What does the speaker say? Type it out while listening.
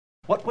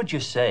What would you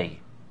say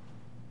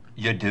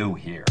you do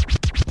here?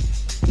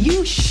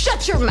 You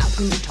shut your mouth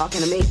when you're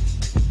talking to me.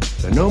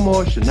 There are no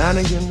more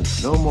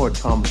shenanigans, no more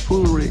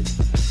tomfoolery,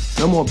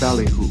 no more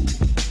ballyhoo.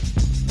 This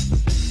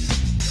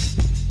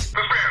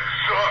man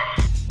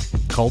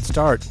sucks. Cold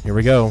start. Here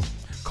we go.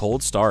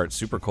 Cold start.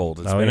 Super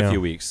cold. It's been a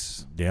few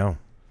weeks. Yeah.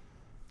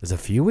 Is it a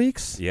few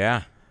weeks?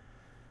 Yeah.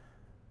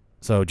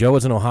 So Joe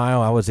was in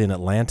Ohio. I was in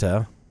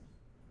Atlanta.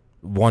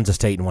 One's a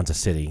state and one's a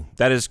city.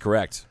 That is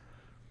correct.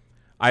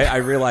 I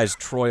realized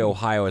Troy,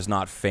 Ohio is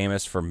not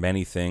famous for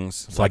many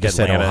things. So like I just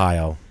said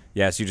Ohio.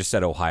 Yes, you just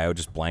said Ohio,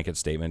 just blanket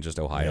statement, just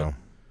Ohio.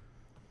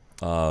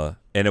 Yeah.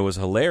 And it was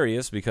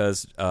hilarious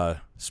because,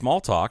 small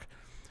talk,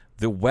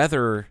 the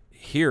weather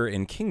here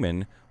in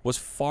Kingman was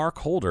far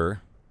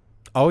colder.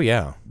 Oh,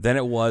 yeah. Than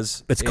it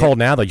was. It's cold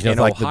now, though. You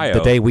know, like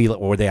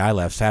the day I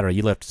left Saturday.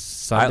 You left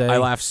Sunday. I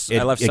left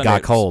Sunday. It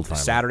got cold.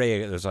 Finally.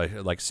 Saturday, it was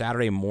like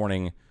Saturday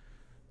morning.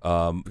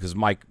 Because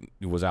Mike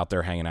was out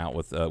there hanging out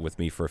with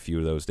me for a few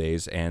of those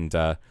days, and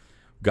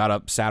got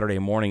up Saturday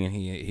morning, and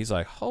he's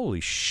like, "Holy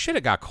shit,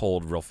 it got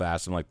cold real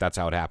fast." I'm like, "That's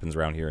how it happens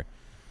around here."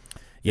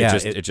 Yeah,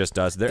 it just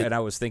does. And I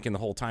was thinking the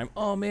whole time,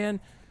 "Oh man,"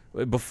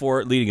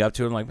 before leading up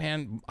to it, I'm like,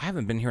 "Man, I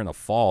haven't been here in the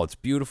fall. It's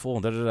beautiful."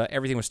 Da, da, da.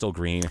 Everything was still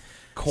green.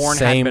 Corn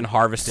hadn't been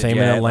harvested yet. Same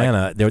in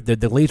Atlanta. Like,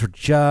 the leaves were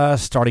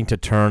just starting to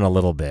turn a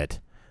little bit,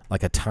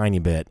 like a tiny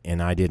bit,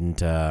 and I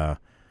didn't.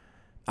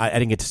 I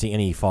didn't get to see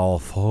any fall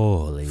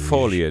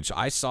foliage.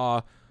 I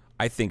saw,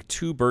 I think,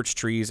 2 birch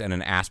trees and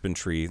an aspen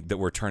tree that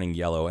were turning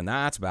yellow, and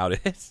that's about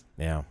it.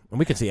 Yeah, and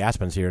we can see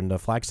aspens here in the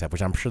Flagstaff,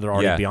 which I'm sure they're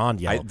already beyond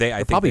yellow. I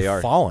think probably they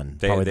are fallen.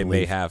 They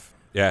may have.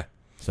 Yeah.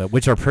 So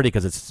which are pretty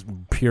because it's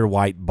pure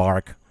white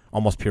bark,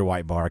 almost pure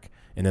white bark,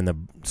 and then the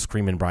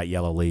screaming bright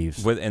yellow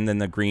leaves. And then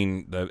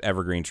the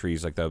evergreen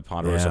trees like the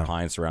ponderosa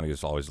pines surrounding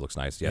us always looks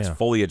nice. Yes,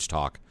 foliage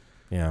talk.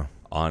 Yeah.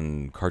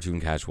 On Cartoon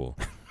Casual.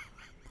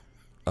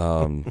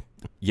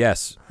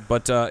 Yes,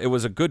 but it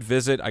was a good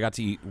visit. I got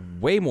to eat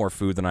way more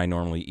food than I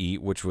normally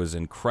eat, which was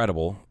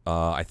incredible.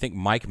 I think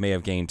Mike may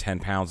have gained 10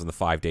 pounds in the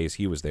 5 days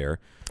he was there.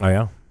 Oh,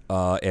 yeah?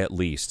 At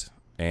least.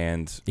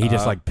 And he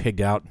just,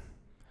 pigged out?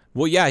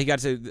 Well, yeah, he got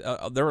to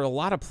there were a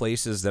lot of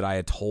places that I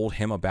had told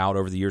him about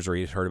over the years or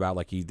he had heard about.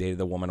 Like, he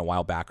dated a woman a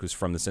while back who's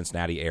from the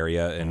Cincinnati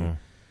area and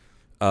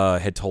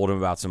had told him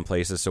about some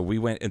places. So we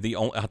went,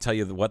 I'll tell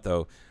you what,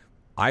 though.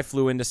 I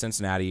flew into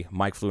Cincinnati.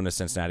 Mike flew into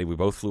Cincinnati. We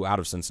both flew out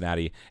of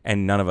Cincinnati,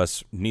 and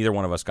neither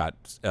one of us got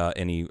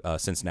any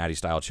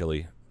Cincinnati-style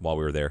chili while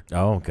we were there.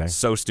 Oh, okay.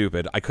 So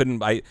stupid. I couldn't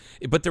buy.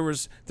 But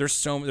there's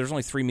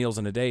only 3 meals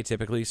in a day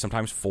typically.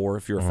 Sometimes 4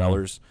 if you're a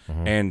fellers.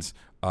 And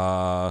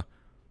there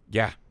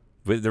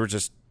were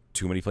just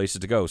too many places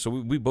to go. So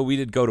we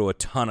did go to a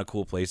ton of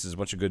cool places, a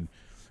bunch of good,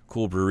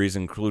 cool breweries,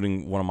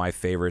 including one of my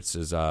favorites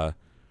is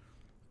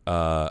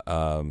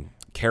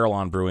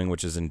Carillon Brewing,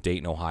 which is in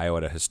Dayton, Ohio,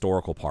 at a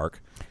historical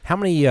park. How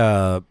many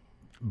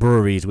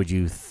breweries would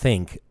you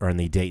think are in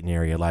the Dayton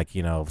area? Like,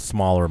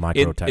 smaller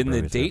micro type in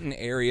breweries? The Dayton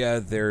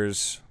area,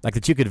 there's like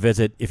that you could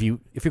visit if you're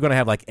going to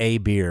have like a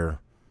beer.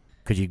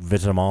 Could you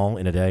visit them all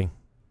in a day?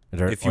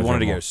 If you wanted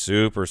to get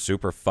super,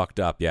 super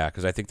fucked up, yeah,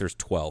 because I think there's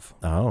 12.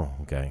 Oh,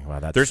 okay. Wow,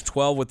 there's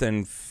 12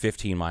 within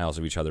 15 miles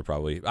of each other,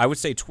 probably. I would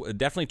say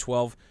definitely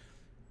 12.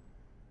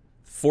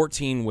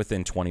 14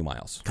 within 20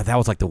 miles. God, that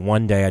was like the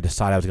one day I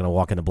decided I was going to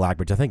walk into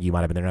Blackbridge. I think you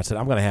might have been there. And I said,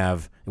 I'm going to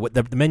have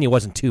the menu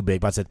wasn't too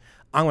big, but I said,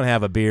 I'm going to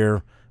have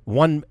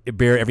one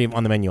beer every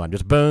on the menu. I'm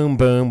just boom,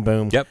 boom,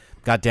 boom. Yep.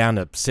 Got down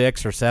to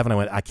 6 or 7. I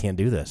went, I can't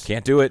do this.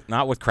 Can't do it.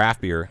 Not with craft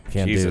beer.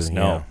 Jesus,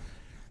 no. Yeah.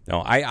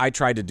 No, I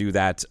tried to do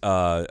that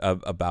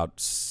about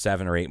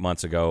 7 or 8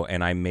 months ago,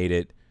 and I made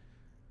it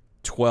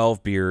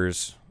 12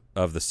 beers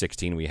of the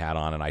 16 we had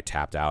on, and I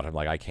tapped out. I'm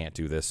like, I can't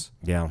do this.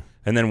 Yeah.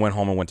 And then went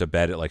home and went to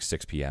bed at like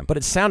 6 p.m. But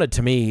it sounded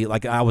to me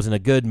like I was in a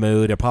good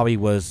mood. It probably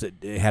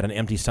had an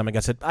empty stomach. I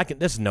said,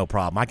 this is no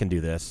problem. I can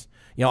do this.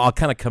 I'll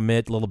kind of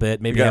commit a little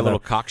bit. Maybe you got a little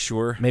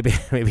cocksure. Maybe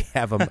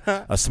have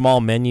a small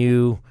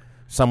menu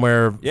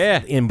somewhere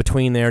in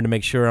between there to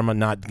make sure I'm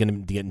not going to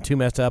be getting too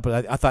messed up.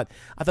 But I thought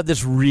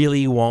this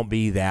really won't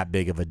be that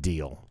big of a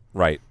deal.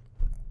 Right.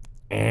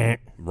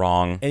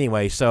 Wrong.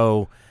 Anyway,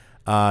 so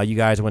you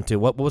guys went to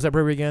what was that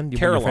brewery again?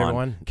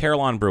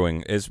 Carillon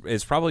Brewing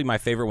is probably my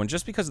favorite one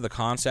just because of the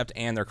concept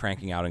and they're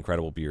cranking out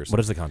incredible beers. What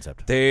is the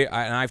concept?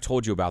 And I've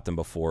told you about them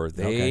before.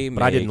 But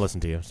I didn't listen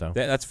to you, so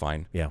that's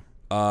fine. Yeah.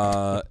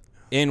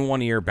 In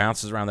one ear,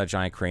 bounces around that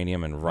giant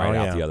cranium, and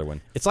out the other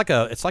one. It's like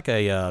a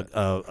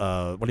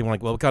what do you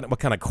want? What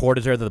kind of cord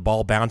is there that the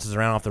ball bounces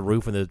around off the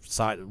roof and the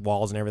side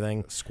walls and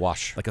everything?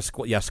 Squash. Like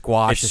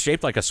squash. It's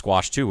shaped like a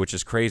squash too, which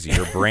is crazy.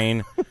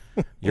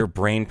 Your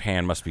brain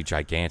pan must be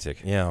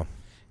gigantic. Yeah.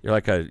 You're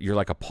like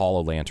a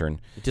Apollo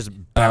lantern. It just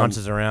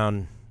bounces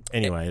around.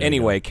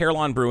 Anyway,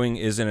 Carillon Brewing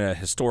is in a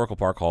historical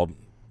park called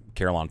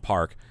Carillon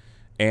Park.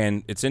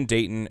 And it's in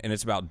Dayton, and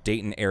it's about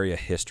Dayton area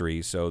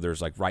history. So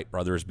there's like Wright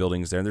Brothers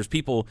buildings there. And there's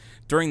people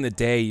during the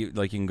day,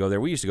 like you can go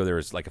there. We used to go there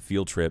as like a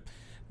field trip.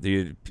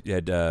 You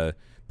had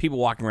people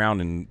walking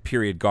around in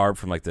period garb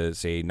from like the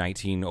say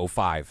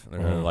 1905,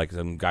 like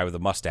some guy with a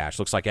mustache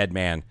looks like Ed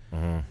Mann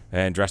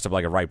and dressed up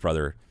like a Wright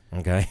brother.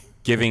 Okay.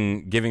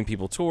 Giving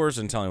people tours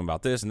and telling them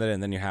about this and that,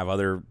 and then you have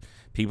other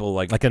people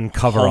like in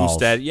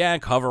coveralls.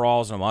 Homestead,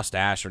 coveralls and a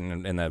mustache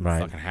and a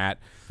fucking hat,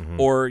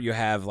 or you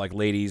have like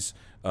ladies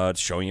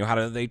showing you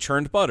how they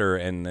churned butter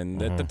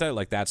and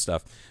like that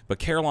stuff. But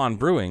Carillon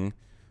Brewing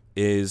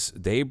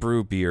they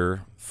brew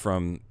beer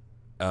from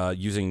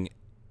using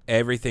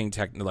everything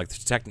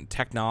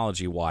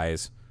technology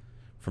wise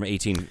from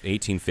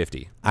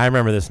 1850. I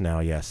remember this now.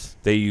 Yes,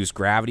 they use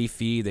gravity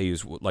feed. They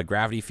use like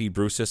gravity feed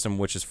brew system,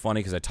 which is funny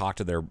because I talked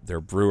to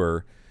their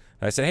brewer.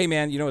 And I said, "Hey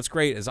man, you know what's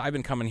great is I've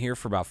been coming here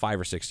for about 5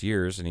 or 6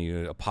 years." And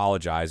he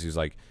apologized. He was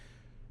like,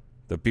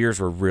 "The beers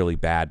were really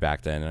bad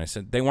back then." And I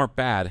said, "They weren't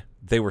bad.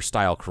 They were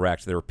style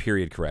correct. They were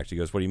period correct." He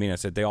goes, "What do you mean?" I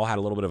said, "They all had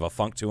a little bit of a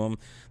funk to them.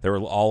 They were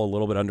all a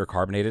little bit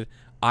undercarbonated.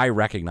 I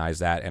recognize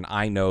that, and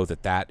I know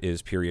that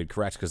is period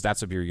correct because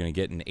that's a beer you're going to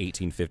get in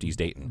 1850s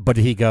Dayton." But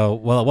did he go,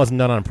 "Well, it wasn't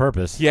done on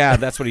purpose"? Yeah,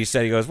 that's what he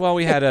said. He goes, "Well,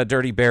 we had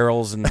dirty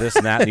barrels and this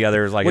and that and the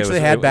other." Like which they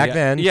had back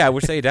then. Yeah,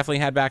 which they definitely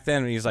had back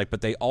then. And he's like, "But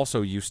they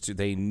also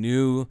they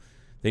knew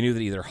that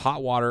either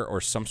hot water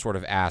or some sort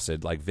of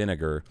acid like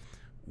vinegar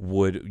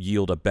would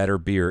yield a better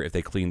beer if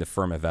they cleaned the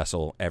ferment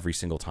vessel every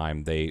single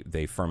time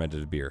they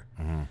fermented a beer."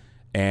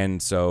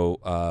 And so,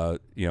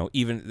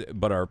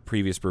 but our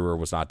previous brewer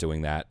was not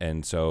doing that.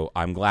 And so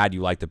I'm glad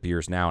you like the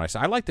beers now. And I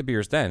said, I like the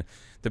beers then.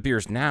 The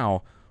beers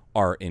now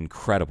are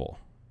incredible.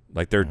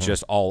 Like they're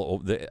just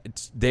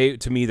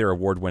to me, they're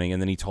award winning. And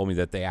then he told me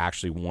that they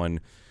actually won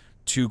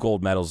 2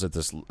 gold medals at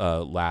this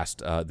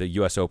the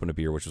U.S. Open of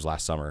beer, which was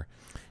last summer.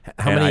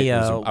 How many?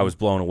 I was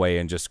blown away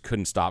and just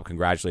couldn't stop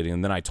congratulating.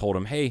 And then I told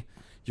him, "Hey,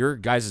 your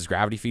guys'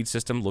 gravity feed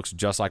system looks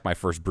just like my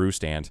first brew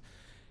stand."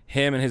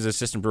 Him and his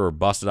assistant brewer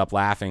busted up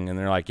laughing, and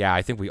they're like, "Yeah,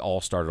 I think we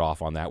all started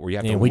off on that where you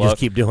have to. We just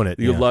keep doing it.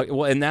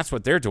 Well, and that's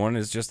what they're doing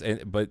is just,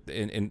 but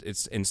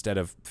it's instead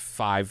of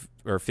 5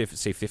 or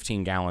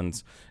 15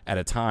 gallons at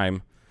a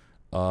time,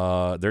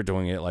 they're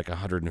doing it like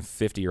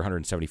 150 or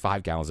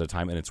 175 gallons at a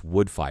time, and it's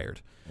wood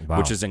fired,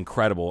 which is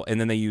incredible. And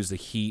then they use the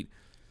heat,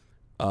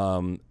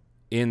 in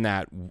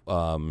that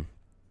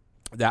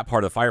that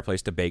part of the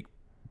fireplace to bake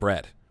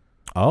bread."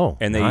 Oh,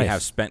 and they nice.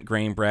 have spent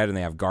grain bread, and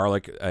they have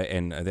garlic,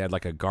 and they had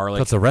like a garlic.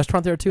 So it's a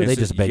restaurant there too. They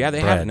just bake. Yeah,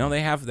 they bread. have. No,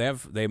 they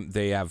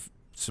have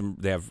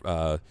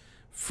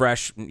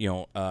fresh,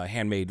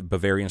 handmade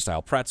Bavarian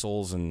style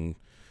pretzels and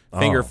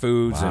finger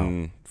foods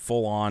and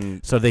full on.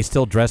 So they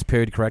still dress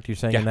period correct. You're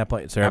saying in that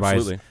place? So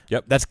absolutely.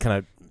 Yep. That's kind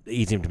of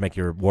easy to make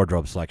your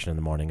wardrobe selection in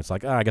the morning. It's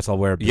like, I guess I'll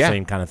wear the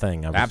same kind of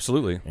thing.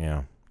 Absolutely.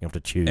 Yeah, you have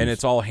to choose, and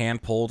it's all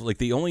hand pulled. Like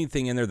the only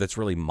thing in there that's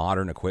really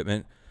modern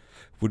equipment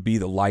would be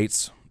the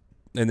lights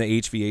and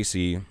the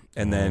HVAC,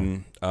 and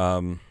then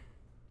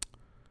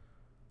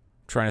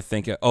trying to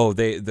think.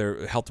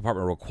 Their health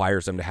department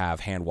requires them to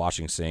have hand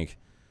washing sink.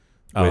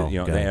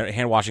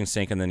 Hand washing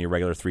sink, and then your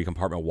regular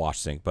 3-compartment wash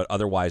sink. But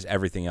otherwise,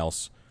 everything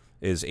else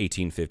is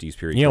 1850s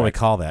period. You know what we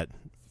call that?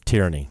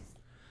 Tyranny.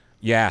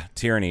 Yeah,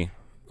 tyranny,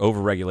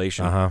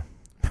 overregulation.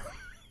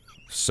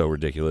 So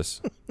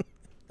ridiculous.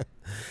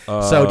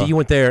 So you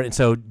went there, and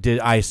so did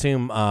I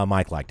assume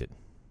Mike liked it?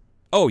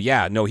 Oh,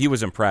 yeah. No, he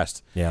was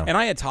impressed. Yeah. And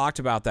I had talked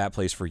about that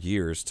place for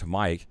years to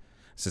Mike.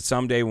 I said,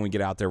 someday when we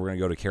get out there, we're going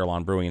to go to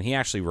Carillon Brewing. And he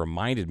actually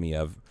reminded me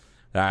of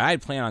that. I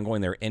had planned on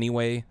going there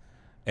anyway.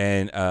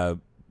 And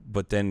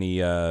but then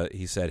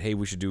he said, hey,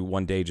 we should do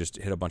one day, just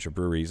hit a bunch of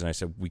breweries. And I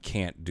said, we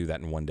can't do that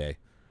in one day.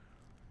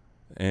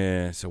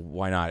 And so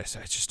why not? I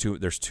said, it's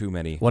just there's too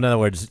many. Well, in other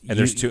words,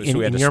 there's too, so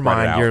we had in to your spread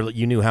it mind, out.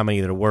 you knew how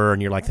many there were,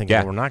 and you're like thinking,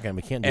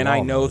 we can't do and all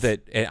I know of those.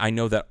 I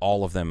know that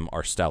all of them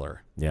are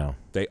stellar. Yeah.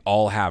 They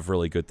all have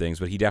really good things,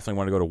 but he definitely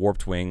wanted to go to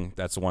Warped Wing.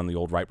 That's the one the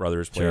old Wright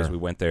Brothers plays. Sure. We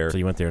went there. So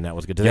you went there, and that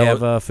was good. Do they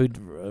have food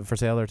for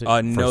sale there too?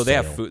 No, they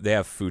have food. They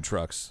have food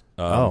trucks.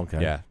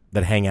 Okay. Yeah.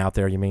 That hang out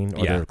there, you mean?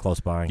 Or they're close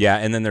by? Yeah,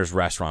 and then there's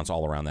restaurants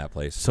all around that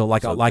place. So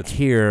like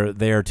here,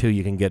 there too,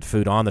 you can get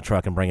food on the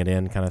truck and bring it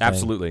in, kind of thing?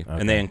 Absolutely,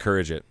 and they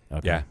encourage it.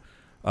 Okay.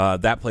 Yeah.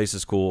 That place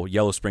is cool.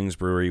 Yellow Springs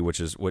Brewery, which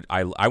is what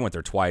I went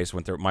there twice.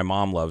 Went there. My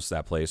mom loves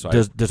that place. So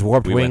does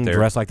Warped we Wing went there.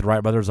 dress like the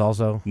Wright Brothers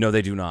also? No,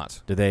 they do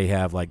not. Do they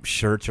have like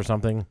shirts or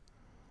something?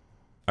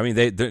 I mean,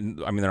 they're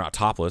not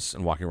topless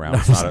and walking around. No,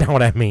 that's not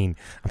what I mean.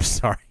 I'm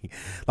sorry.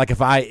 Like,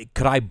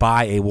 could I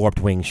buy a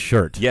Warped Wing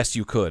shirt? Yes,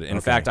 you could.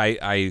 In fact,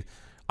 I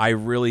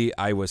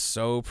was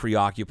so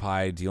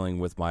preoccupied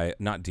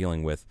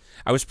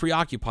I was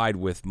preoccupied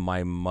with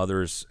my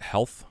mother's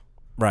health.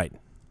 Right.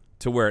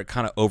 To where it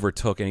kind of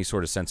overtook any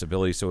sort of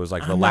sensibility. So it was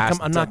like the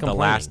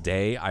last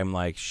day, I'm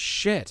like,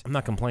 shit. I'm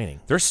not complaining.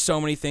 There's so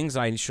many things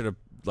I should have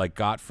like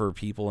got for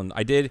people, and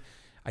I did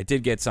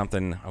get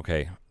something.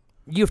 Okay,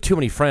 you have too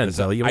many friends,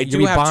 though. I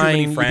do have too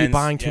many friends. You'd be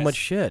buying too much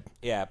shit.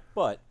 Yeah,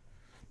 but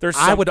there's.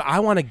 I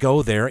want to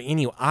go there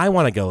anyway. I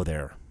want to go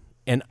there,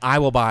 and I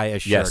will buy a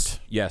shirt.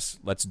 Yes.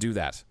 Let's do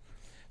that.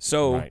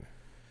 So, right.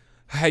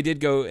 I did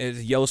go to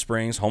Yellow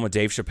Springs, home of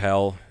Dave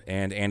Chappelle,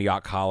 and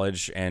Antioch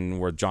College, and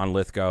where John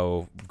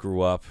Lithgow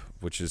grew up,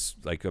 which is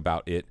like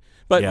about it.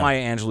 But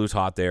Maya Angelou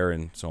taught there,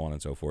 and so on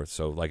and so forth.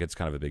 So like it's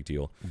kind of a big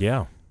deal.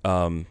 Yeah.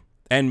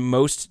 And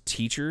most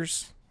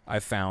teachers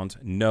I've found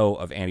know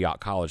of Antioch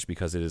College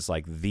because it is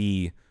like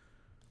the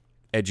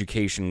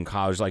education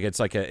college. Like it's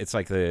like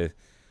the,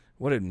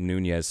 what did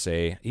Nunez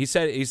say? He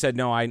said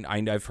no.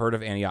 I've heard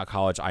of Antioch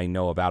College. I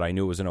know about it. I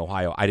knew it was in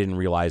Ohio. I didn't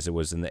realize it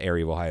was in the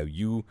area of Ohio.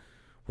 You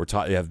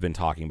have been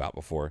talking about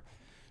before.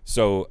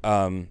 So,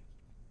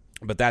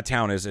 but that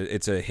town it's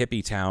a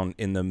hippie town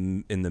in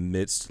the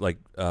midst like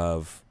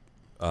of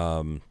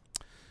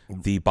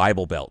the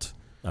Bible Belt.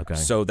 Okay.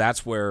 So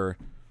that's where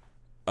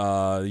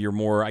your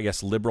more, I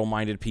guess,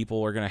 liberal-minded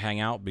people are going to hang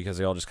out because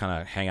they all just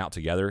kind of hang out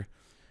together.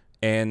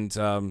 And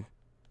there's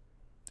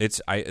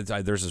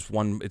this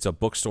one. It's a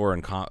bookstore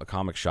and a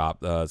comic shop.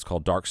 It's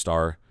called Dark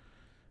Star.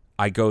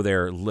 I go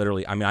there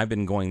literally. I mean, I've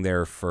been going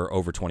there for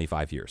over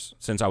 25 years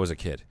since I was a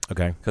kid.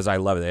 Okay. Because I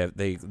love it.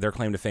 Their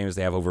claim to fame is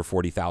they have over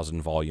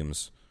 40,000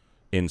 volumes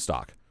in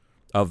stock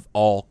of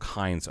all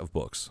kinds of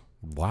books.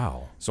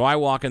 Wow. So I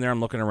walk in there. I'm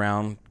looking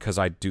around because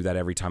I do that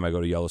every time I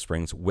go to Yellow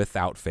Springs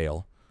without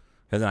fail.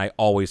 And then I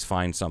always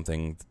find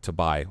something to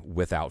buy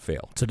without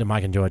fail. So did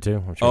Mike enjoy it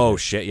too? I'm sure Oh,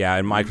 shit, yeah.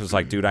 And Mike was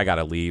like, dude, I got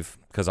to leave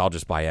because I'll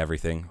just buy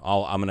everything.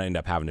 I'm going to end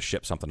up having to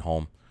ship something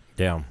home.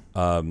 Yeah.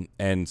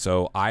 And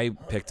so I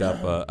picked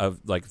up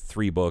like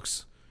 3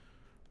 books,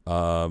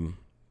 one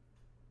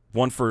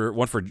for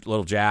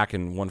little Jack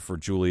and one for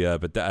Julia.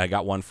 But I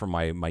got one for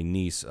my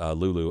niece,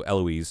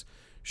 Eloise.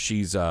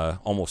 She's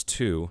almost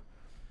 2.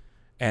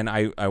 And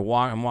I'm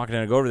walking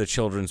in. I go over to the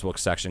children's book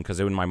section because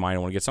in my mind I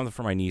want to get something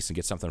for my niece and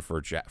get something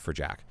for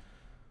Jack.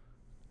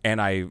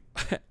 And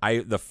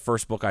the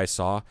first book I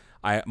saw,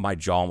 my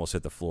jaw almost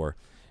hit the floor.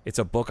 It's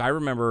a book I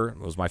remember.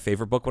 It was my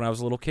favorite book when I was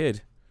a little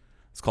kid.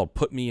 It's called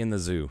Put Me in the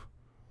Zoo.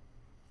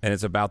 And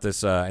it's about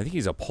this, I think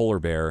he's a polar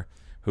bear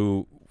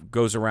who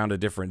goes around to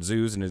different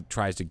zoos and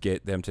tries to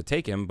get them to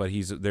take him, but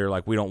they're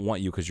like, we don't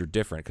want you because you're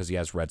different because he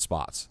has red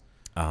spots.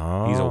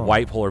 Oh. He's a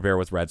white polar bear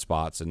with red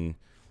spots, and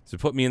so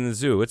put me in the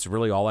zoo. It's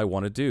really all I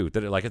want to do.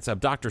 It's a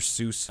Dr.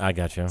 Seuss I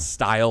got you.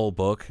 style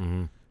book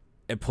and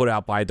put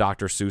out by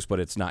Dr. Seuss, but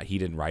it's not. He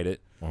didn't write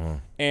it.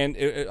 And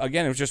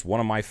again, it was just one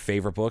of my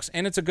favorite books,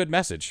 and it's a good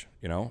message,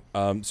 you know.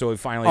 So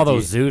finally, all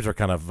those zoos are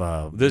kind of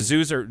the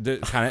zoos are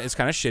kind of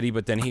shitty,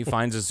 but then he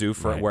finds a zoo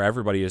for where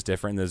everybody is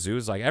different. And the zoo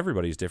is like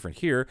everybody's different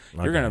here.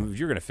 You're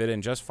gonna fit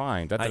in just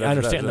fine. I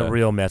understand the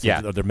real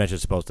message. Their message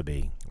is supposed to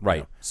be right.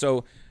 You know.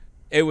 So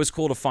it was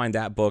cool to find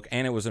that book,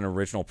 and it was an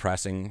original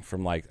pressing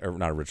from or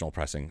not original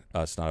pressing.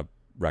 It's not a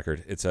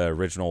record. It's an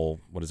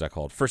original. What is that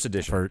called? First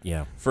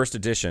edition. First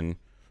edition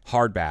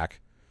hardback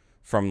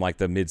from like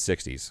the mid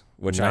 '60s.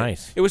 Which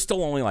nice. It was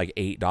still only like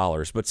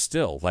 $8, but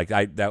still, like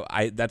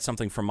that's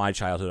something from my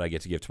childhood I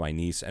get to give to my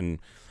niece, and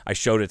I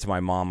showed it to my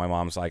mom. My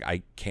mom's like,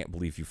 I can't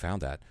believe you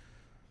found that.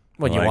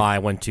 Well, I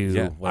went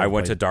to I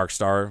went to Dark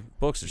Star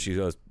Books, and she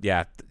goes,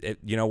 yeah,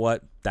 you know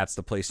what? That's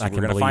the place we're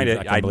going to find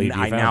it.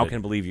 I now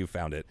can believe you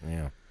found it.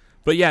 Yeah.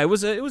 But yeah, it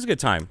was a good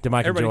time. Did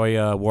Mike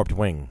enjoy Warped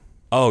Wing?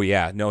 Oh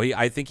yeah, no,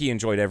 I think he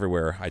enjoyed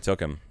everywhere I took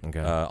him. Okay.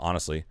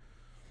 Honestly,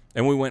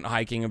 and we went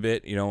hiking a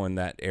bit, you know, in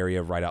that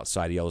area right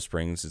outside of Yellow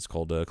Springs. It's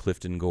called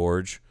Clifton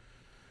Gorge,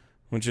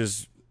 which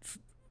is.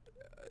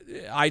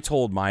 I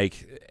told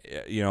Mike,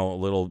 you know, a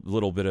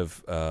little bit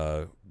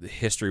of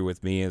history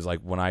with me is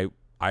like when I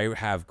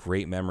have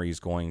great memories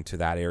going to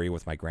that area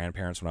with my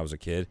grandparents when I was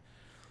a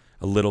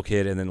little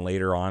kid, and then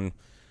later on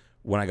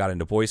when I got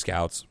into Boy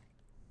Scouts.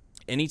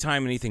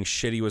 Anytime anything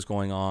shitty was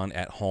going on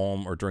at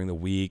home or during the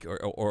week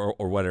or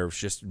whatever, it's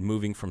just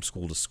moving from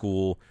school to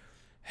school,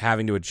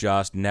 having to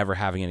adjust, never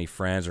having any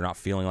friends or not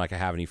feeling like I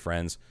have any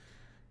friends.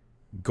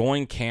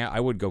 I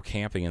would go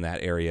camping in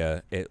that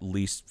area at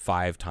least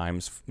 5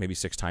 times, maybe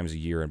 6 times a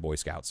year in Boy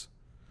Scouts.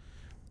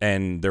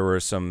 And there were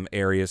some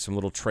areas, some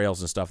little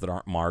trails and stuff that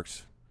aren't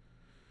marked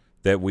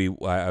that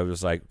I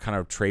was like kind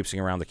of traipsing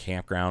around the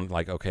campground,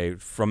 like, okay,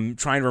 from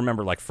trying to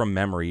remember, like from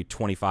memory,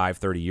 25,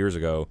 30 years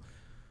ago,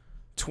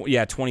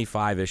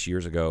 25-ish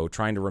years ago,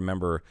 trying to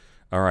remember,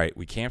 all right,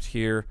 we camped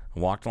here,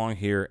 walked along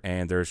here,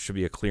 and there should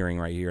be a clearing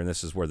right here, and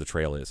this is where the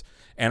trail is.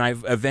 And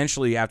I've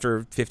eventually,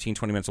 after 15,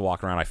 20 minutes of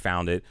walking around, I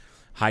found it,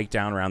 hiked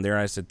down around there,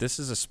 and I said, this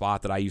is a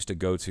spot that I used to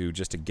go to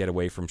just to get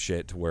away from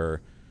shit, to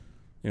where,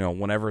 you know,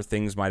 whenever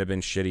things might have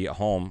been shitty at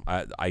home,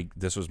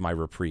 this was my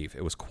reprieve.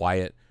 It was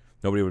quiet.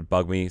 Nobody would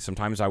bug me.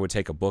 Sometimes I would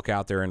take a book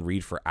out there and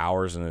read for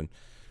hours, and then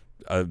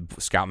a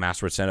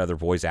scoutmaster would send other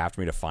boys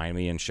after me to find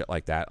me and shit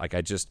like that. Like,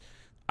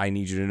 I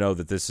need you to know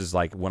that this is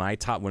like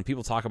when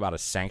people talk about a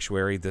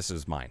sanctuary, this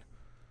is mine.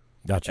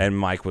 Gotcha. And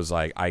Mike was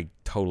like, I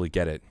totally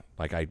get it.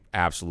 Like, I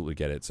absolutely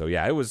get it. So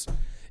yeah, it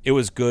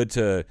was good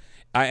to.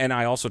 And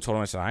I also told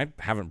him, I said, I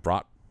haven't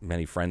brought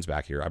many friends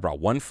back here. I brought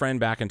one friend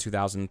back in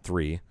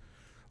 2003.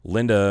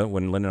 Linda,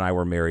 when Linda and I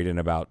were married in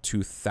about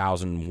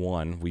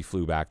 2001, we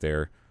flew back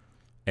there,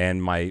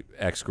 and my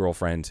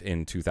ex-girlfriend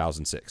in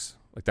 2006.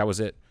 Like, that was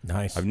it.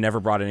 Nice. I've never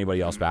brought anybody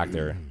else back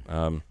there.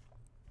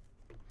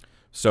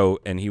 So,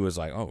 and he was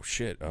like, "Oh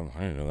shit, I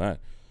didn't know that."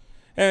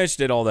 And I just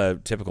did all the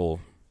typical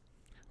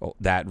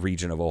that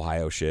region of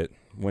Ohio shit.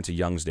 Went to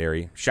Young's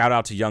Dairy. Shout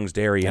out to Young's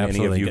Dairy and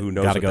any of you who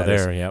knows Gotta what go that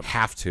there, is. yep.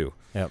 Have to.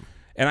 Yep.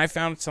 And I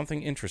found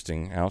something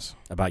interesting, Alice.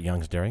 About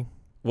Young's Dairy?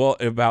 Well,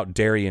 about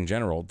dairy in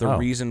general. The Oh.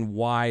 reason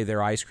why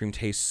their ice cream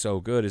tastes so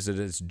good is that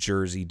it's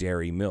Jersey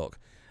dairy milk.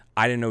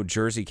 I didn't know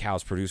Jersey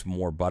cows produce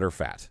more butter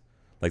fat.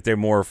 Like they're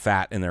more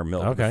fat in their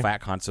milk. Okay. The fat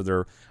content of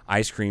their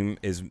ice cream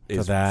is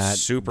So that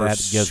super, that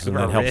gives them, super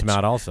that helps rich. them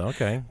out also.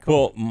 Okay.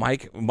 Cool.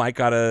 Well, Mike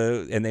got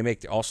and they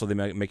make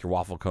your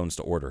waffle cones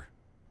to order.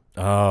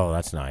 Oh,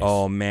 that's nice.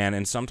 Oh man,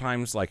 and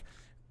sometimes like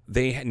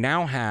they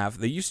now have.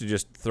 They used to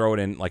just throw it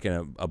in like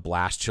in a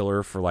blast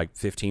chiller for like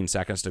 15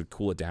 seconds to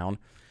cool it down.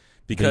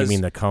 Because you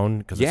mean the cone?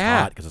 Because it's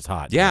hot. Because it's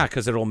hot. Yeah,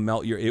 because it'll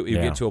melt your. It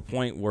Yeah. get to a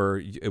point where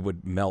it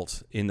would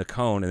melt in the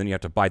cone, and then you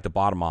have to bite the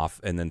bottom off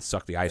and then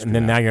suck the ice cream. And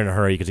then out. now you're in a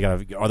hurry because you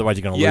got to. Otherwise,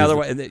 you're going to lose. Yeah, it.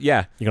 otherwise,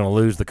 yeah. You're going to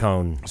lose the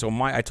cone. So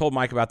I told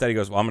Mike about that. He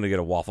goes, "Well, I'm going to get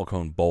a waffle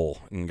cone bowl,"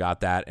 and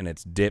got that, and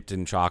it's dipped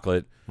in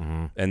chocolate,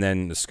 and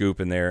then the scoop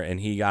in there. And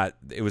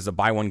it was a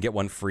buy one get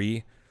one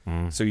free.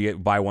 So you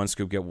buy one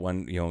scoop, get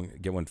one,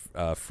 get one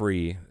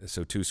free.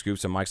 So 2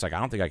 scoops. And Mike's like, I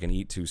don't think I can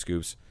eat 2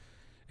 scoops.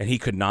 And he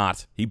could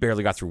not. He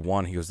barely got through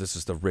one. He goes, "This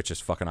is the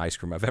richest fucking ice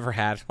cream I've ever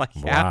had." Like,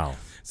 yeah. Wow.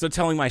 So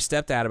telling my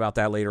stepdad about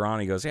that later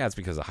on, he goes, "Yeah, it's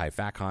because of high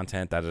fat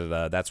content.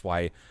 That's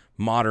why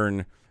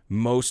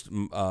most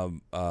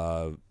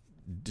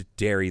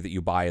dairy that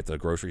you buy at the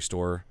grocery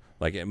store,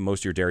 like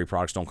most of your dairy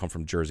products, don't come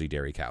from Jersey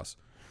dairy cows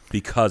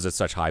because it's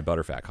such high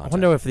butterfat I content."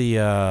 wonder if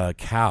the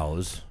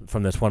cows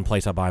from this one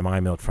place I buy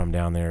my milk from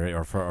down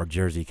there are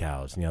Jersey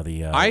cows. You know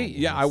the.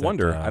 I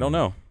wonder. I don't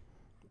know.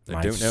 I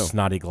My don't know.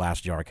 snotty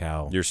glass jar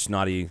cow. You're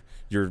snotty.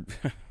 You're.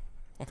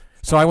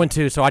 So I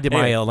did my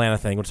Anyway. Atlanta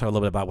thing. We'll talk a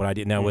little bit about what I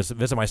did. Now was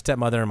visit my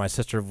stepmother and my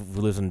sister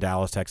who lives in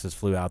Dallas, Texas.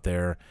 Flew out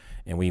there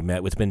and we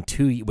met.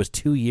 It was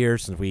 2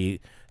 years since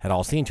we had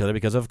all seen each other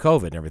because of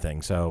COVID and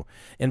everything. So,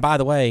 and by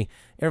the way,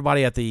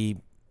 everybody at the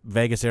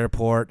Vegas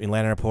airport,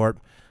 Atlanta airport,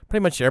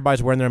 pretty much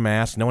everybody's wearing their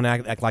masks. No one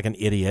act like an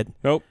idiot.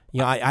 Nope.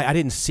 I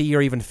didn't see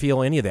or even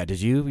feel any of that.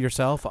 Did you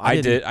yourself? I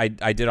did.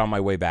 I did on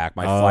my way back.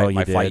 My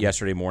flight did?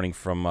 yesterday morning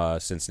from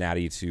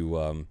Cincinnati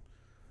to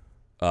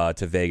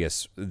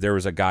Vegas. There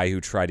was a guy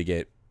who tried to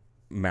get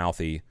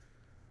mouthy.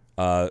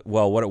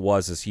 Well, what it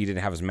was is he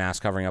didn't have his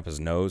mask covering up his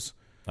nose.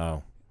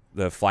 Oh.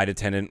 The flight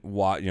attendant,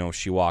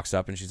 she walks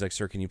up and she's like,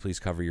 "Sir, can you please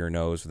cover your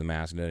nose with a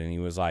mask?" And he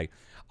was like,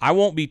 "I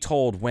won't be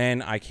told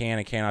when I can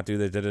and cannot do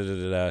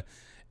the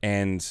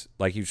And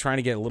like he was trying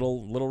to get a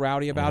little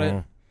rowdy about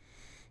it.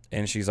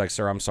 And she's like,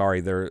 "Sir, I'm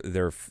sorry.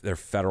 They're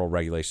federal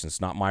regulations.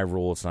 It's not my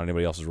rule. It's not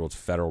anybody else's rule. It's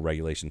federal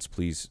regulations.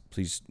 Please,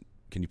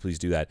 can you please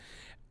do that?"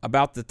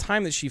 About the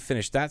time that she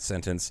finished that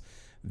sentence,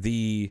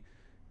 the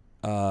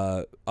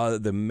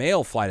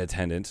male flight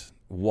attendant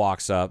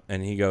walks up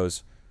and he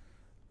goes,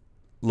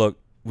 "Look,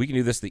 we can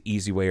do this the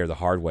easy way or the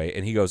hard way."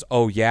 And he goes,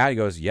 "Oh yeah?" He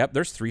goes, "Yep,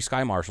 there's 3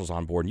 Sky Marshals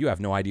on board, and you have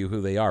no idea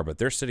who they are, but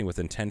they're sitting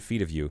within 10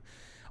 feet of you.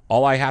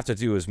 All I have to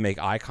do is make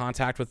eye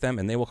contact with them,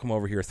 and they will come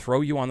over here,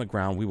 throw you on the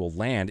ground. We will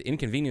land,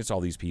 inconvenience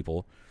all these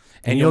people,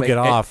 And you'll get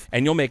off.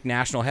 And you'll make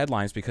national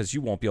headlines because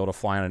you won't be able to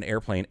fly on an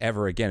airplane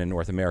ever again in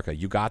North America.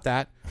 You got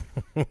that?"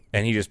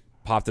 And he just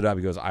popped it up.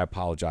 He goes, "I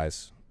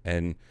apologize."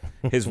 And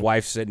his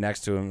wife sitting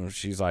next to him,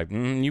 she's like,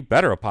 "You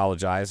better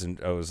apologize." And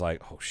I was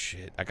like, "Oh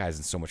shit, that guy's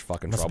in so much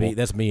fucking trouble."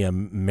 That's me, a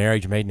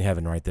marriage made in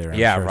heaven right there. I'm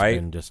Yeah, sure it's right.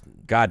 been just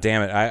God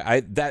damn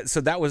it!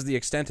 That was the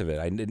extent of it.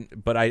 I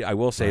didn't, but I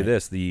will say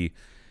this: the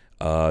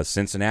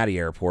Cincinnati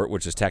airport,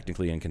 which is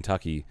technically in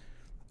Kentucky,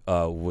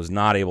 was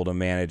not able to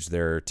manage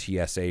their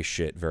TSA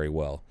shit very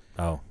well.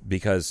 Oh.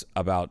 Because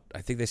I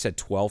think they said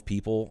 12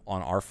 people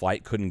on our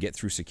flight couldn't get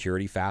through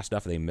security fast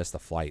enough, and they missed the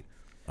flight.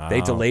 They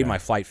delayed my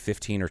flight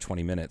 15 or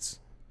 20 minutes.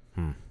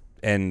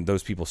 And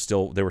those people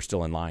they were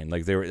still in line.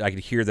 Like I could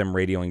hear them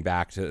radioing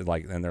back to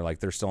and they're like,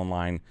 they're still in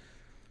line.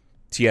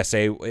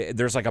 TSA,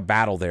 there's like a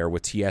battle there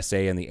with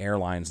TSA and the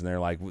airlines, and they're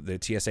like, the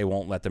TSA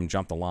won't let them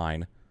jump the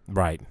line.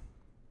 right.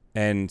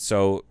 And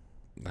so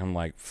I'm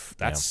like,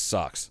 that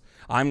sucks.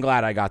 I'm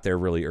glad I got there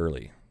really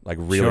early. Like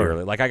really Sure.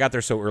 early. Like I got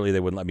there so early they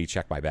wouldn't let me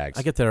check my bags.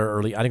 I get there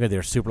early. I didn't get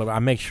there super early. I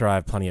make sure I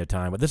have plenty of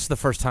time. But this is the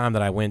first time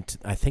that I went.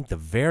 I think the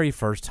very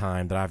first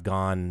time that I've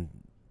gone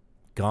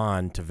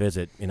to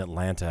visit in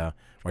Atlanta,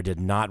 where I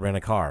did not rent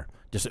a car,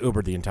 just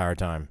Ubered the entire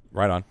time.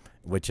 Right on.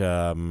 Which,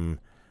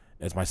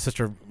 as my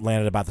sister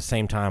landed about the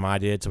same time I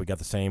did, so we got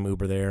the same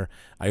Uber there.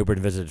 I Ubered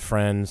and visited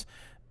friends.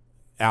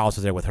 Alice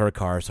was there with her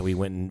car, so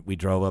we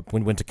drove up.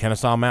 We went to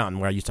Kennesaw Mountain,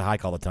 where I used to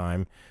hike all the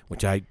time,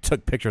 which I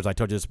took pictures. I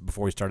told you this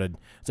before we started.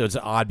 So it's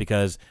odd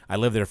because I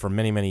lived there for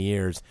many, many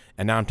years,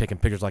 and now I'm taking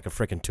pictures like a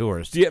freaking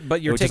tourist. Yeah,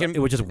 but it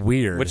was just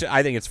weird. Which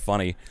I think it's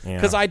funny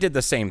because I did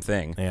the same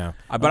thing. Yeah,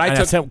 but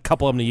I sent a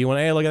couple of them to you, and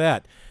hey, look at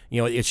that.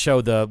 It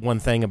showed the one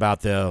thing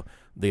about the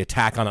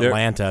attack on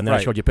Atlanta, and then I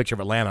showed you a picture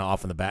of Atlanta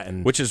off in the bat,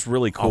 and which is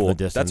really cool. the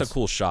distance. That's a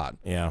cool shot.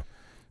 Yeah,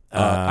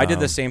 I did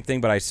the same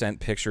thing, but I sent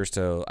pictures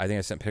to. I think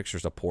I sent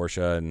pictures to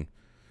Porsche,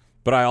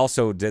 but I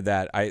also did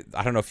that. I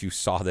don't know if you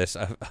saw this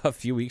a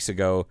few weeks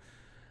ago.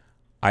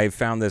 I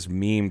found this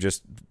meme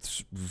just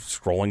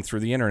scrolling through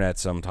the internet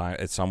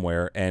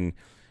somewhere, and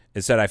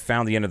it said I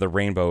found the end of the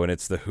rainbow, and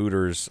it's the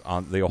Hooters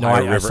on the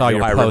Ohio River. I saw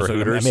your Ohio post. River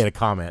Hooters. I made a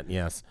comment.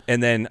 Yes.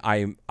 And then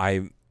and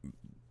then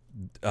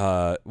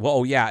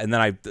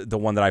the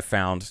one that I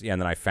found, and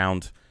then I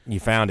found. You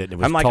found it. It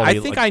was I'm like, totally,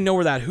 I think I know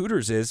where that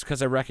Hooters is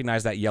because I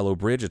recognize that yellow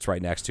bridge it's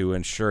right next to,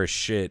 and sure as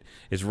shit,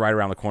 it's right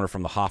around the corner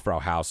from the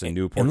Hofbrau House in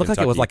Newport. It looked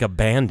Kentucky. like it was like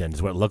abandoned,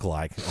 is what it looked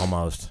like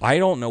almost. I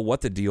don't know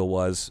what the deal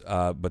was,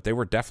 but they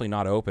were definitely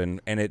not open,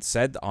 and it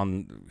said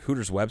on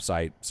Hooters'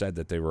 website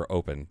that they were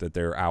open,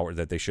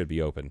 that they should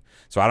be open.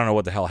 So I don't know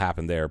what the hell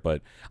happened there,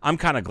 but I'm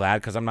kind of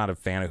glad because I'm not a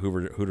fan of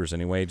Hooters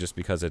anyway, just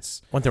because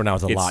it's Went there when I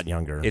was a lot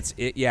younger.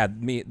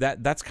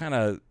 That's kind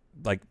of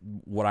like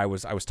what I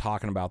was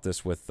talking about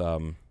this with.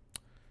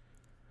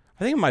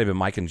 I think it might have been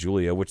Mike and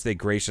Julia, which they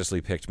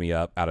graciously picked me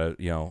up out of,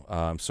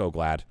 I'm so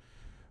glad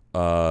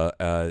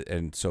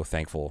and so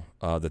thankful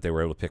that they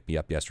were able to pick me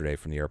up yesterday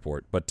from the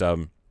airport. But,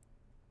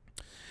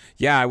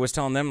 I was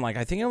telling them, like,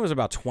 I think it was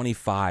about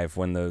 25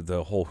 when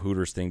the whole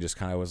Hooters thing just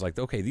kind of was like,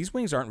 okay, these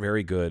wings aren't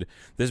very good.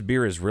 This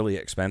beer is really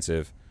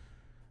expensive.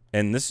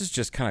 And this is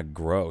just kind of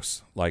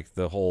gross, like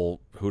the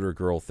whole Hooter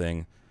girl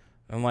thing.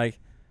 I'm like,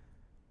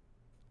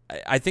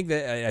 I think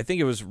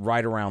it was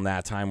right around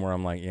that time where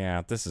I'm like,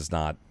 yeah, that's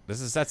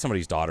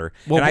somebody's daughter.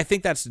 Well, and I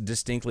think that's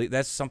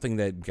something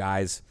that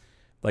guys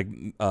like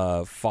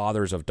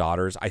fathers of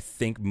daughters, I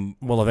think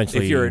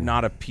eventually if you're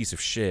not a piece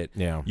of shit,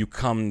 Yeah. you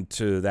come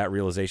to that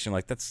realization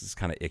like that's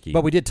kind of icky.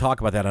 But we did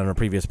talk about that on a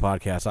previous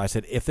podcast. I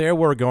said if there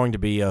were going to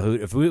be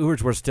if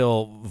Hooters were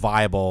still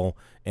viable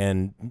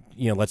and,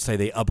 let's say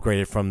they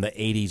upgraded from the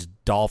 80s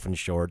dolphin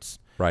shorts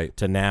right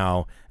to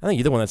now, I think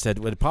you're the one that said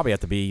it would probably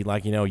have to be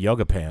like,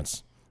 yoga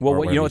pants.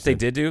 Well, you know what they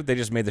did do? They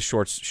just made the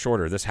shorts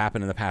shorter. This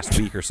happened in the past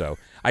week or so.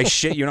 I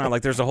shit you not.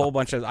 Like, there's a whole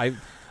bunch of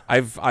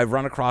I've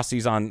run across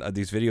these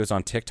videos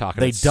on TikTok.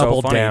 And They it's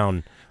doubled so funny.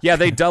 down. Yeah,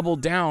 they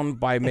doubled down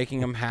by making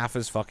them half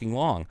as fucking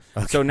long.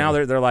 Okay. So now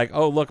they're like,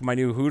 oh look, my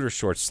new Hooters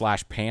shorts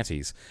 /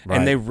 panties, Right.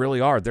 and they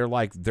really are. They're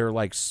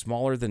like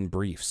smaller than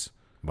briefs.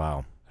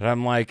 Wow. And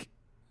I'm like,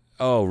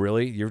 oh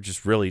really? You're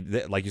just really,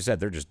 like you said,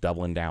 they're just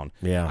doubling down.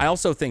 Yeah. I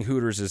also think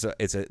Hooters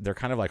they're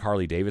kind of like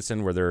Harley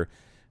Davidson, where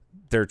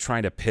they're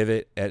trying to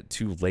pivot at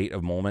too late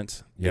a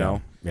moment, you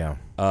know? Yeah.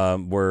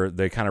 Where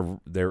they kind of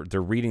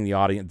they're reading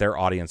their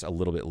audience a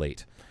little bit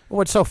late. Well,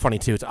 what's so funny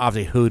too? It's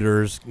obviously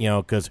Hooters,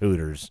 because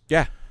Hooters.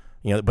 Yeah.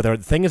 But the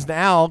thing is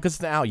now,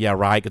 yeah,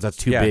 right, because that's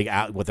too big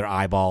out with their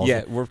eyeballs.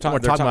 Yeah, we're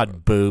talking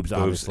about boobs,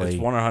 obviously.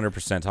 It's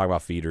 100% talking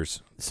about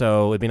feeders.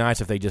 So it'd be nice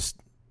if they just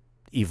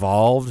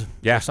evolved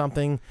or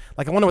something.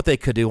 Like, I wonder what they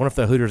could do. I wonder if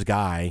the Hooters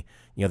guy,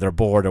 they're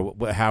bored or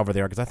however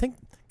they are, because I think,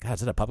 God,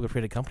 is it a publicly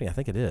traded company? I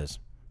think it is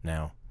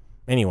now.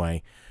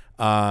 Anyway,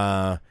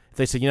 if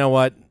they say, you know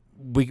what,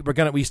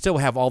 we still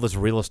have all this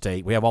real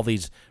estate, we have all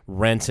these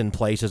rents in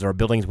places or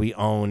buildings we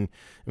own, and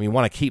we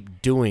want to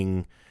keep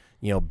doing,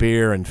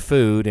 beer and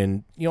food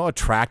and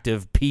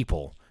attractive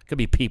people. Could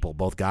be people,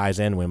 both guys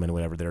and women,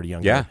 whatever they're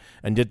younger. Yeah.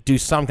 And to do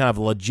some kind of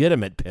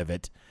legitimate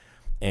pivot,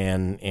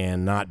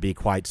 and not be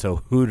quite so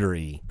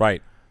Hootery.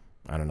 Right.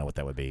 I don't know what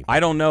that would be. I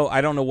don't know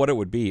what it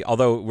would be.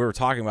 Although we were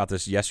talking about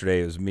this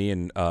yesterday. It was me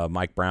and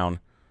Mike Brown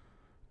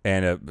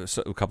and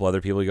a couple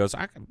other people. He goes,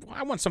 I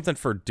want something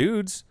for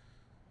dudes.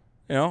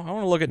 I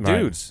want to look at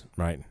dudes.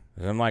 Right.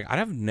 And I'm like,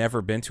 I've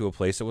never been to a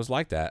place that was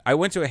like that. I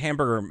went to a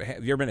hamburger.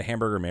 Have you ever been to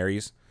Hamburger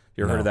Mary's?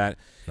 You ever heard of that?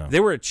 No. They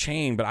were a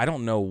chain, but I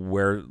don't know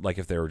where, like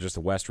if they were just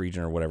the West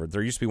region or whatever.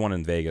 There used to be one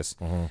in Vegas.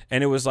 Mm-hmm.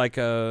 And it was like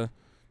a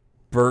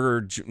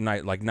burger,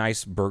 like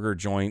nice burger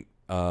joint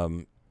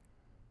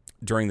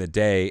during the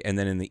day. And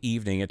then in the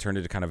evening, it turned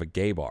into kind of a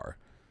gay bar,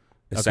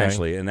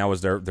 essentially. Okay. And that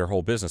was their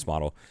whole business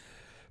model.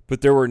 But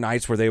there were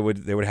nights where they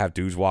would have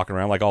dudes walking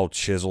around like all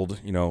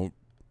chiseled,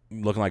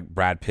 looking like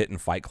Brad Pitt in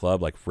Fight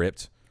Club, like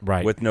ripped,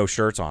 right, with no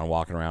shirts on,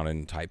 walking around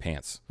in tight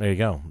pants. There you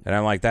go. And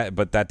I'm like that,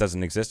 but that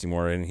doesn't exist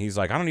anymore. And he's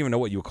like, I don't even know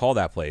what you would call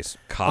that place.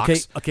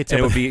 Cox. Okay. And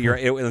it would be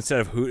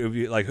instead of Hoot, it would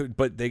be like,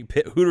 but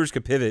Hooters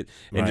could pivot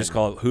and just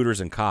call it Hooters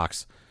and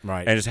Cox,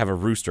 right, and just have a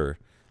rooster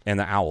and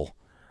the owl,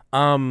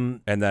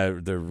 and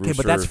the rooster. Okay,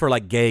 but that's for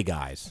like gay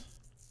guys,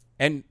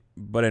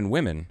 but in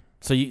women.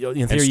 So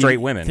in theory,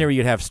 women. In theory,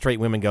 you'd have straight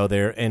women go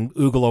there and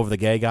oogle over the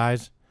gay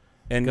guys,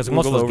 because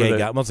most of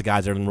the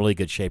guys are in really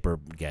good shape are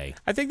gay.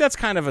 I think that's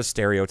kind of a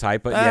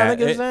stereotype, but I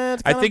think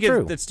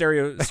that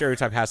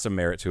stereotype has some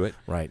merit to it.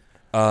 Right.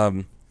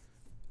 Like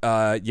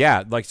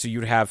so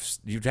you'd have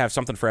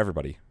something for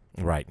everybody.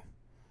 Right.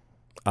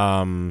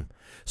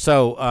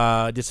 So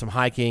I did some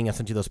hiking. I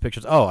sent you those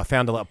pictures. Oh, I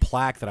found a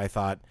plaque that I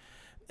thought,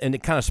 and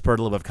it kind of spurred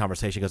a little bit of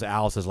conversation because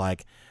Alice is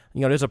like,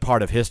 there's a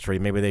part of history.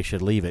 Maybe they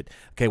should leave it.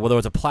 Okay, well, there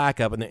was a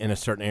plaque up in a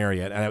certain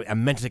area, and I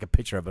meant to take a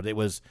picture of it. It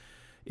was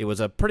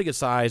a pretty good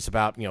size,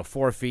 about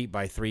 4 feet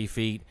by 3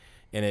 feet,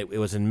 and it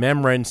was in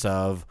remembrance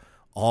of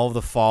all of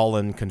the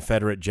fallen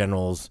Confederate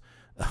generals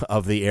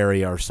of the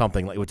area or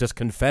something. Like, it was just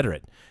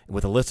Confederate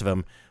with a list of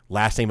them.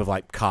 Last name of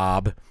like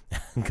Cobb.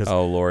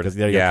 Oh Lord,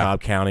 there you go,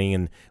 Cobb County,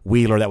 and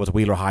Wheeler. That was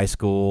Wheeler High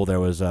School. There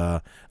was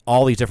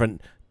all these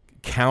different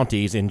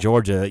counties in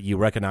Georgia, you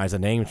recognize the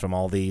names from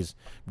all these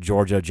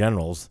Georgia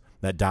generals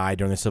that died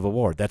during the Civil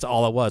War. That's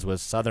all it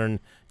was Southern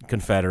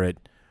Confederate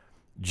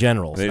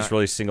generals. They just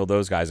really singled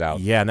those guys out.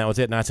 Yeah, and that was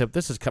it. And I said,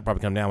 this is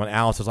probably come down when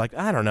Alice was like,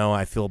 I don't know how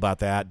I feel about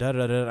that. Da,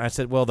 da, da. And I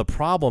said, well, the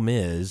problem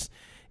is,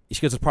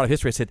 she goes, it's part of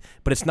history. I said,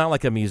 but it's not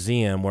like a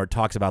museum where it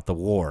talks about the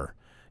war.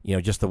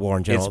 Just the war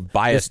in general. It's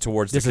biased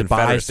towards the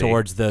Confederacy. This is biased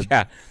towards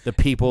the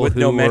people with who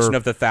no were, mention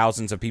of the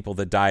thousands of people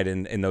that died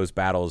in those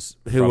battles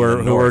who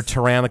were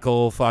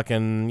tyrannical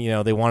fucking,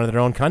 they wanted their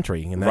own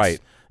country. And that's, right.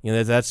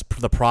 That's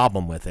the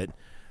problem with it.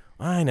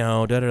 I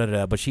know,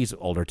 but she's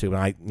older too,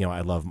 and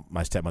I love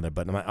my stepmother,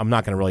 but I'm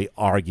not going to really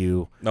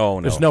argue.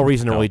 No. There's no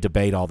reason to really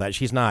debate all that.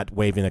 She's not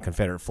waving the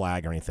Confederate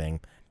flag or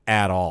anything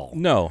at all.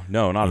 No,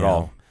 not at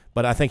all.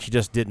 But I think she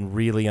just didn't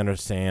really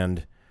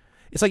understand.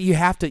 It's like you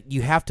have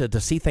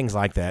to see things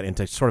like that and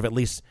to sort of at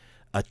least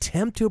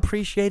attempt to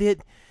appreciate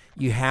it.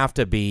 You have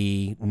to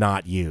be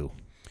not you.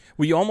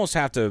 Well, you almost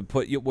have to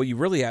put. Well, you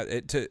really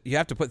have to. You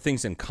have to put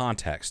things in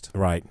context,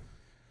 right,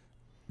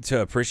 to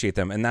appreciate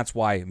them, and that's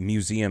why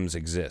museums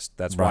exist.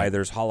 That's why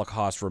there's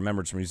Holocaust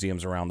remembrance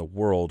museums around the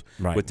world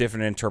with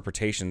different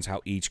interpretations,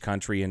 how each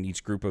country and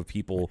each group of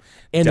people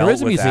and dealt there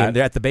is a with museum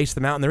that. at the base of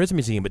the mountain. There is a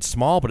museum. It's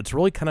small, but it's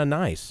really kind of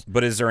nice.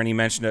 But is there any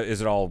mention of,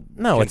 is it all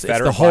no, it's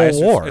Confederate the whole bias?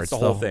 war. It's the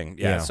whole thing.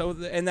 Yeah. So,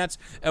 and that's,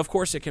 of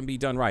course, it can be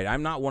done right.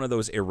 I'm not one of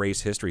those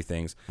erase history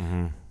things,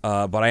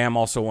 but I am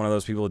also one of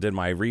those people that did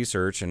my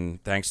research,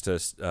 and thanks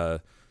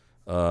to,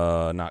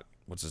 not,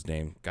 what's his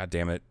name? God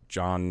damn it.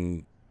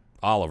 John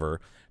Oliver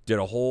did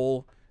a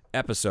whole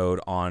episode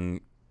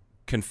on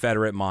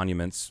Confederate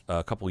monuments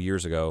a couple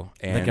years ago.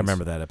 And I think I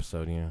remember that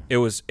episode. Yeah, it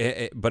was,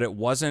 but it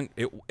wasn't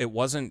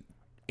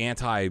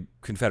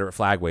anti-Confederate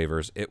flag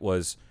wavers. It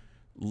was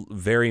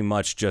very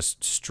much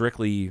just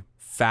strictly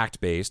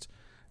fact-based.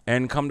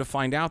 And come to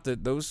find out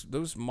that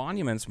those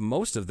monuments,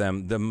 most of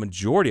them, the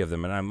majority of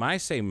them, and when I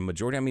say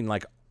majority, I mean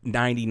like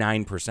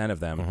 99% of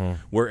them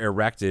were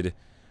erected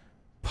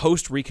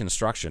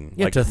post-Reconstruction.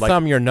 Yeah, to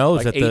thumb your nose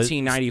like at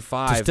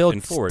 1895 to still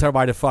and forward. Tell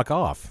everybody to fuck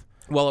off.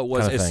 Well, it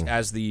was kind of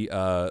as the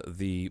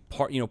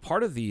part,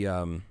 part of the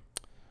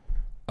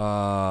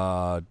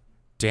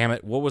damn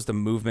it, what was the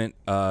movement?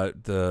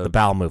 The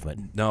bowel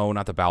movement. No,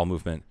 not the bowel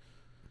movement.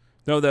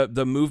 No,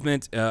 the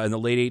movement in the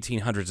late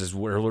 1800s is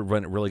where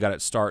it really got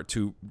its start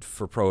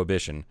for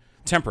prohibition.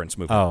 Temperance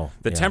movement. Oh,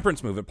 the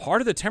temperance movement.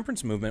 Part of the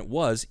temperance movement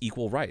was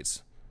equal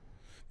rights,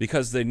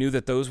 because they knew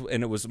that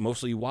and it was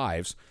mostly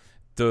wives.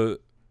 The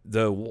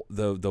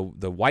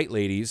white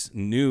ladies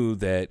knew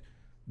that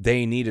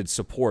they needed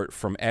support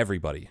from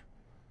everybody.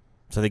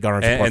 So they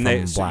garnered support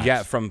from blacks.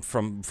 Yeah,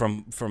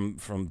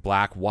 from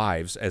black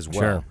wives as well.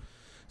 Sure.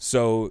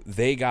 So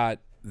they got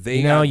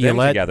you them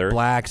let together.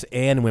 blacks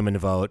and women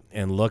vote,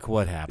 and look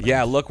what happened.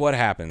 Yeah, look what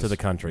happens to the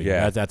country.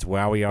 Yeah, that's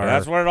where we are.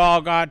 That's where it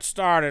all got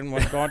started and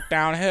was going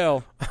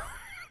downhill.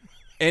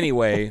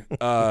 Anyway,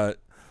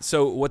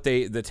 so what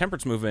the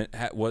temperance movement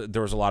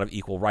there was a lot of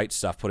equal rights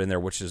stuff put in there,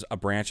 which is a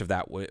branch of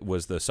that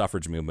was the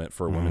suffrage movement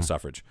for women's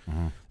suffrage,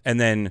 and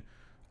then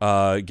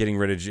getting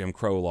rid of Jim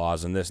Crow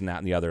laws and this and that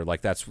and the other.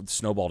 Like that's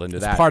snowballed into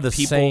that. It's part of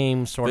the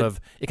same sort of.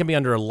 It can be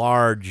under a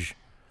large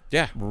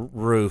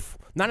roof,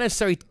 not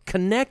necessarily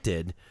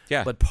connected,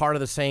 but part of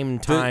the same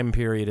time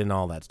period and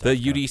all that stuff.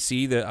 The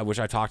UDC, which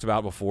I talked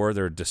about before,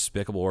 their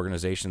despicable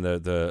organization,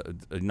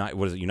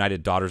 what is it,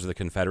 United Daughters of the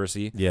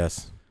Confederacy?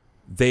 Yes.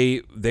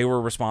 They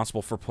were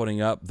responsible for putting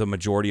up the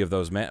majority of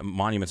those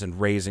monuments and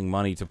raising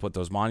money to put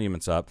those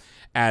monuments up,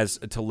 as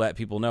to let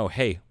people know,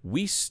 hey,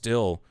 we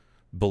still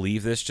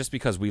believe this. Just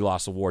because we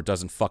lost the war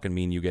doesn't fucking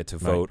mean you get to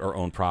vote or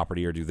own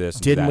property or do this.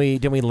 Didn't we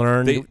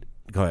learn?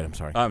 Go ahead. I'm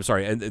sorry. I'm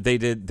sorry. And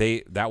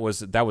that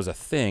was a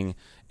thing,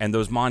 and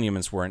those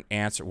monuments were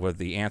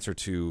the answer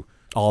to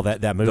all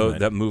that movement.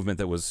 That movement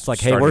that was. It's like,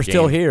 hey, we're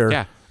still here.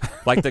 Yeah,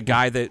 like the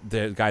guy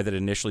that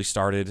initially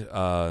started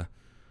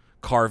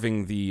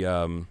carving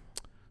the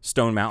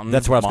Stone Mountain.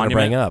 That's what I was going to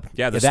bring monument. up.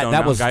 Yeah, that Stone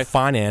Mountain was guy,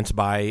 financed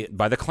by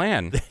the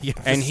Klan. Yes.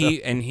 And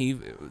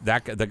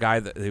the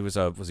guy that he was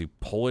he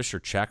Polish or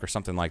Czech or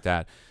something like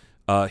that.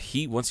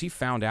 Once he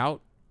found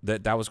out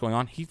that was going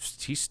on, he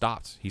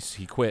stopped.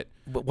 He quit.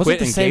 Was it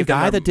the same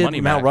guy that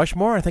did Mount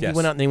Rushmore? I think he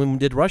went out and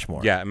did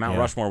Rushmore. Yeah, Mount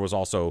Rushmore was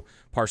also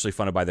partially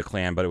funded by the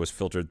Klan, but it was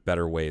filtered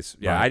better ways.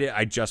 Yeah, right.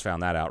 I just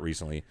found that out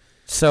recently.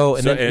 So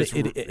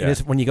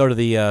when you go to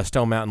the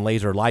Stone Mountain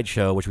Laser Light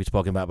Show, which we've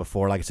spoken about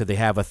before, like I said, they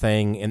have a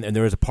thing, and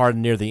there is a part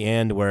near the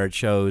end where it's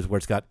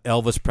got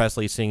Elvis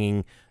Presley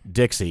singing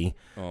Dixie.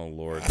 Oh,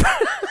 Lord.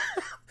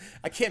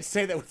 I can't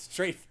say that with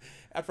straight...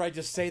 After I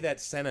just say that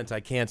sentence,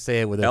 I can't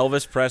say it with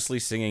Elvis Presley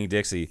singing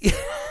Dixie.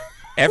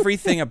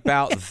 Everything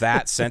about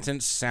that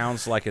sentence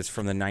sounds like it's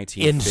from the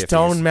 1950s. In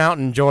Stone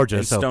Mountain,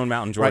 Georgia. Stone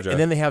Mountain, Georgia. Right, and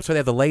then they have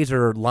the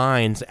laser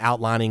lines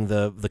outlining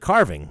the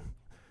carving,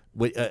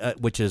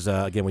 which is,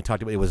 again, we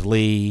talked about, it was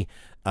Lee,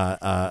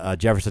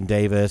 Jefferson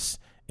Davis,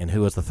 and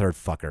who was the third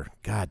fucker?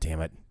 God damn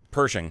it.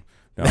 Pershing.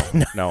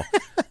 No.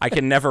 I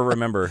can never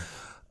remember.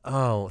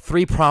 Oh,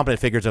 three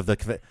prominent figures of I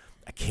can't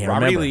remember.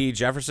 Robert E. Lee,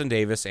 Jefferson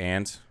Davis,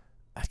 and...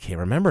 I can't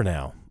remember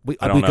now. We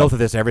don't go know. through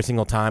this every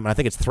single time, and I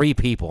think it's 3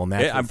 people, and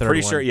that's the I'm third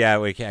pretty one. sure. Yeah,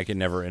 we can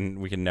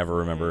never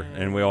remember,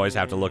 and we always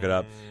have to look it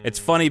up. It's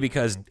funny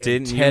because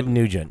Ted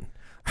Nugent.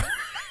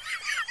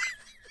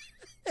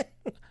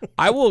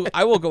 I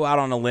will go out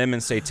on a limb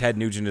and say Ted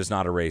Nugent is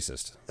not a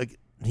racist.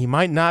 He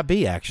might not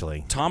be,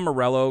 actually. Tom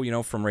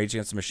Morello, from Rage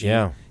Against the Machine.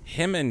 Yeah.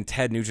 Him and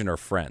Ted Nugent are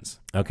friends.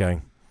 Okay.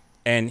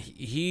 And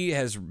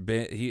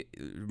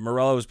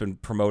Morello's been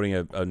promoting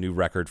a new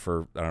record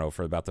for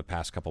about the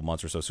past couple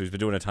months or so. So he's been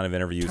doing a ton of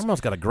interviews. Tom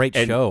Morello's got a great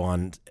show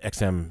on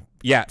XM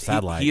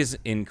satellite. He is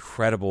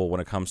incredible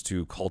when it comes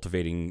to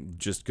cultivating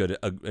just an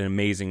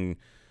amazing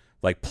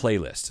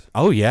playlist.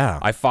 Oh yeah,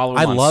 I follow him.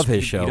 I on love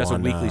his show. He does a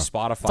on, weekly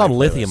Spotify. It's on playlist.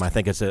 Lithium, I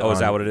think it's. Is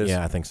that what it is?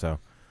 Yeah, I think so.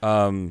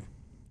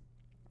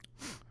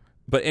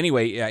 But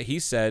anyway, yeah, he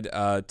said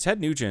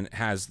Ted Nugent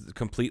has the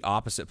complete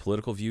opposite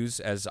political views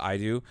as I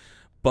do,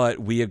 but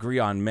we agree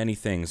on many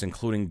things,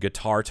 including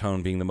guitar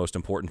tone being the most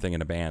important thing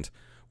in a band,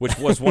 which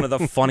was one of the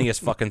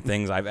funniest fucking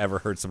things I've ever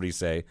heard somebody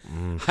say.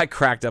 I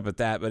cracked up at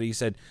that, but he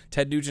said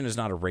Ted Nugent is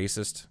not a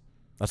racist.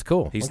 That's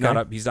cool. He's Okay.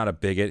 not a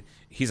bigot.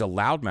 He's a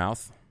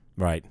loudmouth.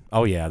 Right.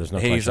 Oh yeah. There's no.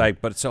 And he's question.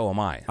 like, but so am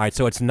I. All right,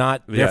 so it's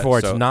not. Yeah,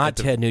 Therefore, so it's not at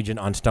the- Ted Nugent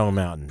on Stone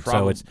Mountain.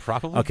 So it's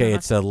Probably okay. not.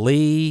 It's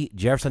Lee,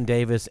 Jefferson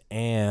Davis,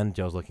 and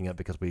Joe's looking up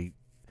because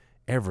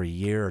every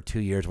year or 2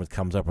 years when it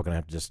comes up, we're gonna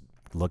have to just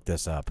look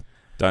this up.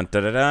 Dun da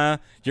da da.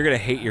 You're gonna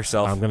hate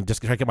yourself. I'm gonna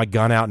just try to get my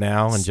gun out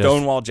now and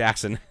Stonewall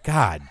Jackson. just.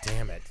 God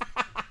damn it!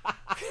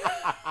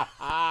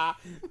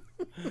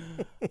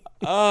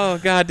 Oh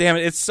god damn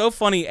it! It's so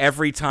funny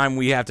every time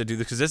we have to do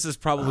this because this is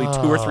probably 2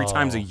 or 3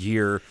 times a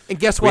year. And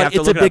guess We what? have to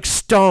It's a look it big up.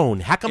 stone.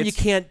 How come you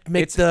It's- can't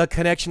make it's- the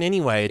connection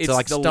anyway? It's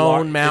like the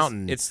Stone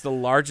Mountain. It's the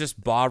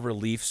largest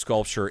bas-relief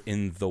sculpture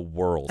in the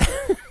world.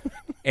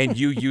 And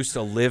you used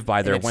to live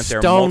by there. And Went it's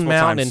there Stone multiple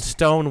Mountain times. and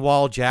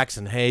Stonewall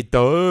Jackson. Hey,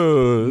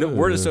 No,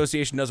 word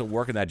association doesn't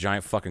work in that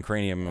giant fucking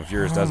cranium of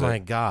yours, does Oh my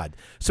it? God!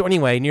 So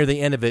anyway, near the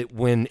end of it,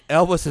 when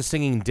Elvis is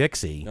singing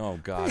Dixie, Oh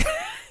god.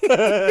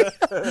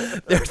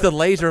 there's the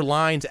laser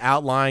lines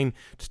outline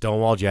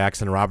Stonewall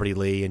Jackson, Robert E.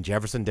 Lee, and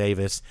Jefferson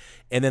Davis,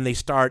 and then they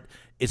start.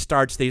 It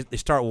starts. They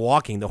start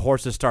walking. The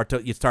horses start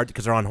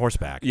because they're on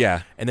horseback.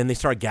 Yeah. and then they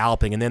start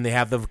galloping, and then they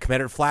have the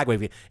Confederate flag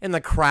waving, and the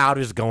crowd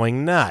is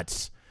going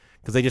nuts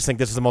because they just think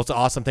this is the most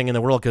awesome thing in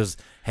the world. Because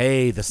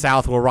hey, the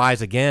South will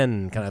rise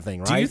again, kind of thing,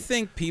 right? Do you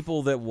think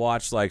people that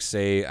watch,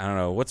 say, I don't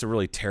know, what's a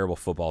really terrible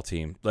football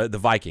team, the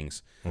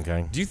Vikings?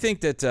 Okay. Do you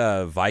think that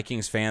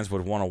Vikings fans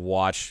would want to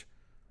watch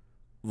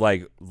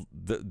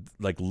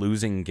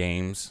losing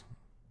games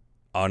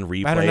on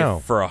I don't know.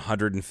 replay for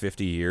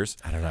 150 years?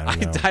 I don't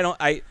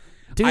know.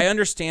 Dude, I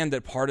understand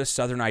that part of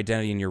Southern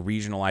identity and your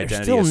regional There's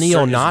identity still is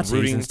neo-Nazis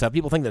rooting, and stuff.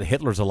 People think that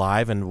Hitler's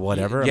alive and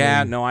whatever. Yeah,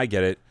 I mean, no, I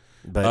get it.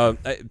 But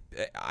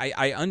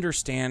I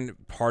understand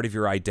part of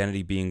your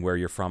identity being where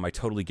you're from. I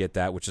totally get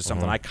that, which is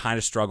something I kind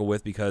of struggle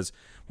with because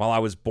while I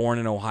was born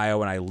in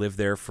Ohio and I lived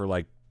there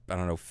for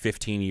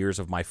 15 years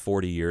of my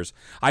 40 years,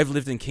 I've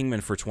lived in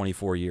Kingman for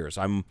 24 years.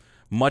 I'm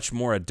much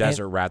more a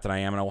desert rat than I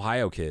am an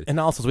Ohio kid. And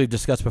also, as we've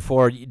discussed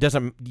before, you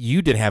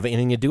didn't have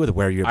anything to do with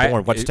where you're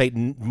born, what state,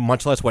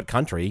 much less what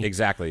country.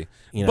 Exactly.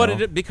 You But know?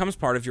 it becomes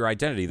part of your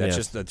identity. That's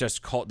Yes.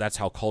 that's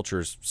how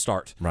cultures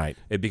start. Right.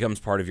 It becomes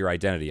part of your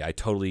identity. I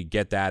totally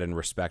get that and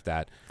respect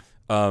that.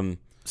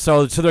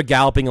 So they're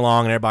galloping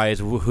along, and everybody's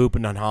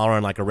hooping and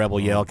hollering like a rebel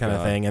yell kind of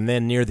God. thing. And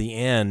then near the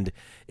end,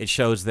 it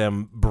shows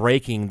them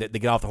breaking. They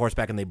get off the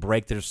horseback and they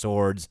break their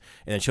swords,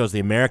 and it shows the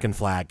American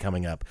flag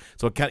coming up.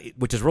 So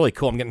which is really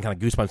cool. I'm getting kind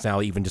of goosebumps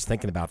now, even just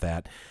thinking about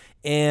that.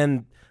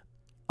 And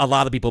a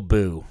lot of people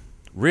boo.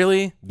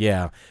 Really?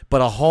 Yeah,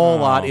 but a whole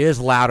lot is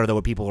louder than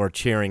what people are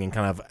cheering and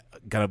kind of.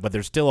 But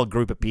there's still a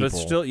group of people. But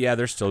still,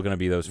 there's still going to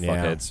be those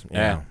fuckheads.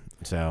 Yeah.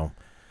 So,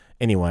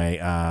 anyway,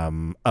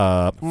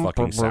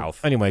 Fucking South.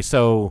 Anyway,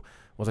 so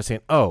what was I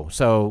saying? Oh,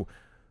 so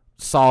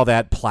saw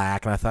that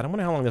plaque, and I thought, I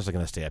wonder how long this is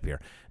going to stay up here.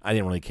 I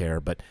didn't really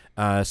care, but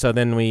so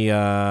then we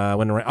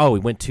went around. Oh, we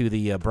went to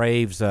the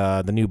Braves,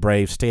 the new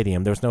Braves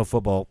stadium. There's no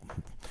football.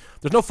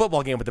 There's no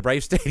football game at the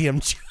Braves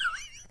stadium.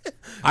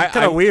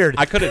 Kind of weird.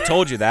 I could have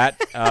told you that.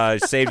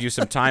 Saved you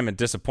some time and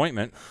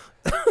disappointment.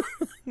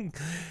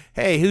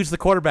 Hey, who's the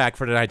quarterback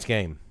for tonight's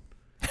game?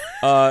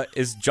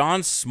 Is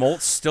John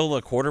Smoltz still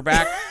the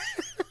quarterback?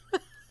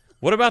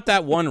 What about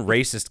that one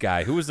racist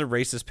guy? Who was the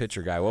racist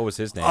pitcher guy? What was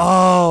his name?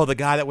 Oh, the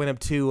guy that went up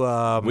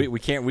to we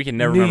can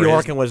never New remember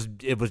York his-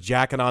 and was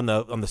jacking on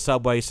the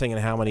subway, singing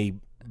how many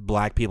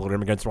black people or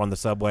immigrants were on the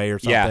subway or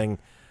something.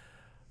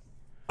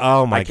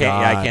 Oh my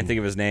god! I can't think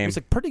of his name. He's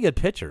a pretty good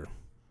pitcher.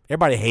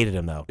 Everybody hated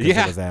him though. 'Cause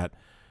Yeah. it was that.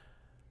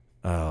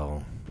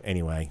 Oh,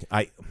 anyway,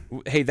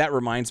 Hey, that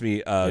reminds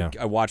me. Yeah.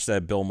 I watched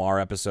that Bill Maher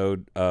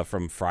episode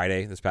from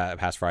Friday, this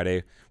past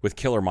Friday, with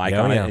Killer Mike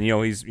Yeah, on yeah. it,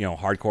 and he's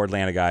hardcore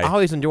Atlanta guy. I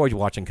always enjoyed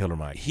watching Killer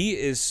Mike. He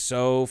is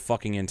so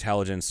fucking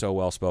intelligent, so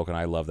well spoken.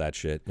 I love that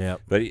shit. Yeah.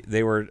 But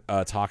they were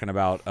talking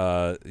about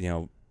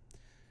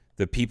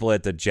the people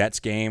at the Jets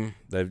game,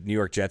 the New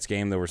York Jets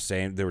game.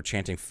 They were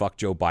chanting "fuck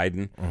Joe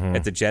Biden"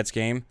 at the Jets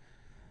game.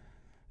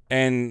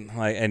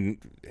 And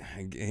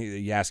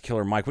he asked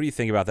Killer Mike, "What do you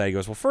think about that?" He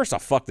goes, "Well, first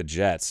off, fuck the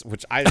Jets,"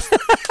 which I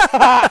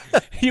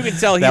you can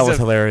tell That was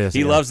hilarious. He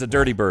Yeah. loves the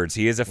Dirty Birds.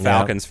 He is a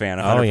Falcons fan,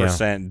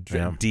 100%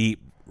 Yeah.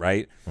 deep,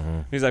 right?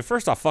 He's like,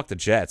 first off, fuck the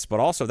Jets, but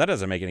also that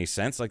doesn't make any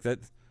sense. Like that,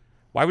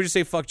 why would you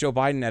say fuck Joe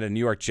Biden at a New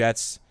York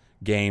Jets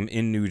game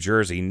in New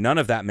Jersey? None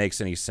of that makes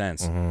any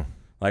sense.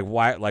 Like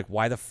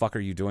why the fuck are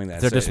you doing that?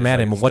 They're just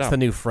mad at him. It's What's dumb. the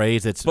new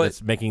phrase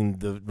that's making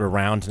the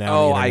rounds now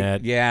Oh, on the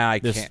internet? I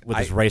this, can't. with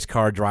this race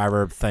car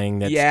driver thing.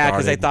 That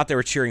Because they started. thought they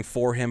were cheering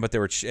for him, but they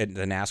were at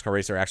the NASCAR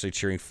race. They were actually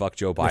cheering "fuck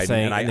Joe They're Biden,"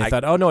 saying, and they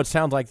thought, oh no, it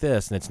sounds like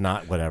this, and it's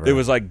not. Whatever. it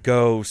was like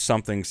 "go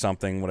something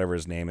something," whatever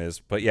his name is.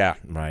 But yeah,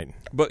 right.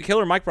 But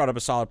Killer Mike brought up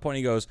a solid point.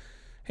 He goes,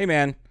 "Hey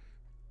man,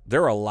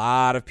 there are a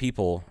lot of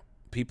people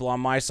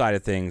on my side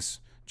of things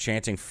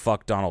chanting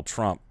 "fuck Donald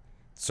Trump."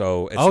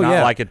 So it's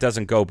not like it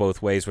doesn't go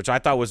both ways, which I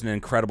thought was an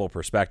incredible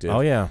perspective.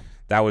 Oh yeah,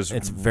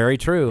 it's very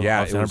true.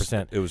 Yeah,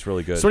 100%. It was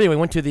really good. So anyway, we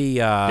went to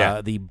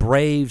the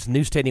Braves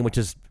new stadium, which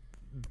is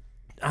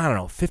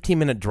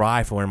 15-minute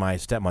drive from where my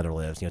stepmother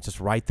lives. It's just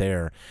right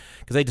there,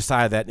 because they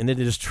decided that, and it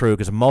is true,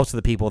 because most of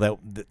the people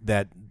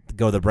that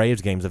go to the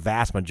Braves games, the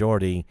vast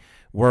majority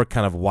were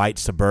kind of white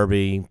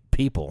suburban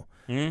people.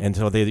 And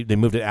so they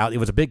moved it out. It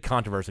was a big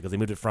controversy because they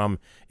moved it from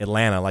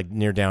Atlanta, like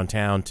near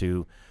downtown,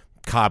 to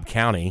Cobb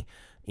County.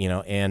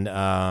 And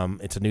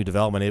it's a new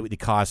development. It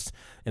costs,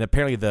 and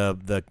apparently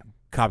the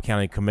Cobb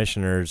County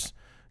commissioners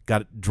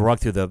got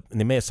drugged through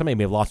somebody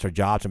may have lost their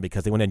jobs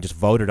because they went in and just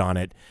voted on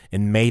it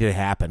and made it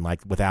happen,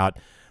 like without,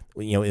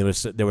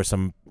 there was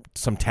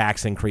some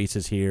tax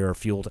increases here or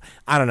fuel.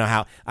 I don't know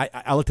how.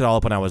 I looked it all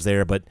up when I was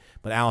there, but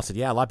Alan said,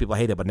 yeah, a lot of people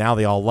hate it, but now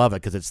they all love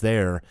it because it's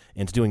there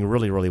and it's doing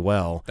really, really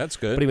well. That's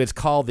good. But anyway, it's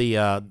called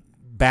the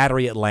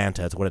Battery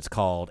Atlanta. It's what it's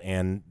called,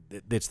 and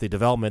it's the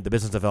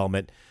business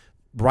development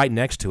right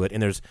next to it,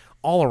 and there's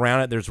all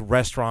around it. There's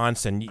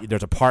restaurants and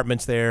there's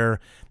apartments there,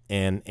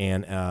 and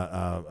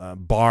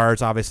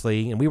bars,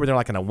 obviously. And we were there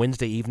like on a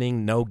Wednesday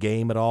evening, no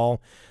game at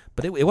all,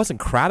 but it wasn't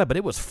crowded, but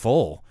it was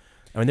full.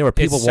 I mean, there were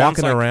people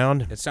walking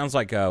around. It sounds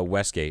like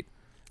Westgate,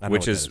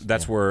 which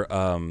that's where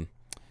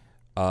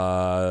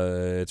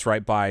it's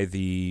right by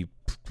the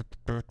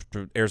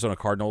Arizona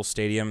Cardinals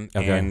Stadium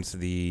and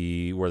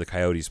where the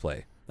Coyotes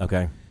play.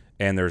 Okay.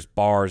 And there's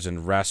bars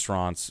and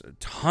restaurants,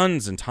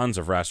 tons and tons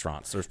of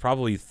restaurants. There's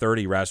probably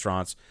 30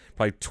 restaurants,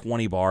 probably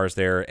 20 bars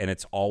there, and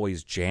it's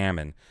always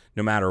jamming,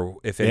 no matter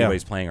if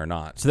anybody's playing or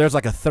not. So there's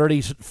like a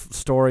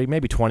 30-story,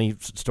 maybe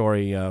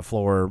 20-story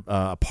floor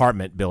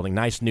apartment building,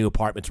 nice new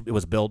apartments. It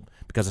was built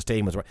because the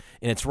stadium was right,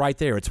 and it's right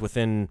there. It's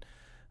within,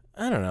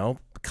 I don't know,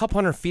 a couple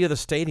hundred feet of the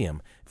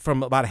stadium.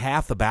 From about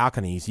half the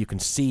balconies, you can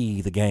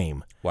see the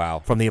game. Wow.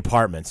 From the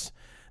apartments.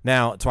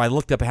 Now, so I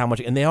looked up how much,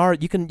 and they are.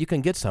 You can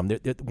get some. There,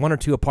 one or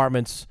two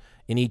apartments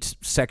in each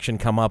section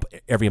come up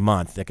every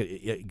month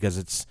because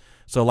it's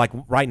so. Like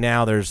right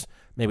now, there's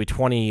maybe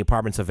 20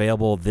 apartments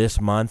available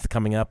this month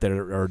coming up that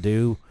are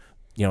due.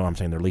 You know what I'm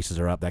saying? Their leases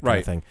are up, that kind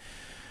of thing.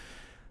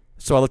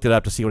 So I looked it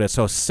up to see what it is.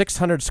 So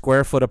 600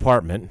 square foot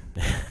apartment,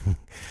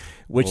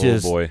 which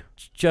is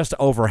just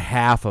over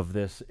half of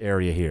this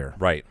area here.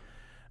 Right.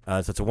 So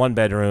it's a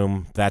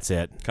 1-bedroom. That's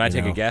it. Can I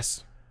take a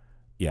guess?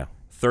 Yeah.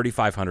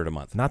 $3,500 a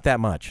month. Not that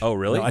much. Oh,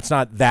 really? No, it's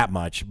not that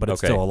much, but it's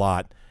still a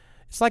lot.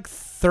 It's like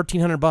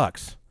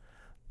 $1,300.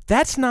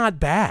 That's not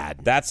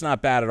bad. That's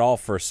not bad at all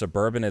for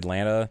suburban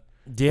Atlanta.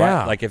 Yeah.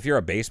 Right? Like if you're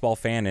a baseball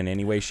fan in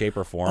any way, shape,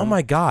 or form. Oh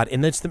my God!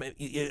 And I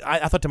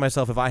thought to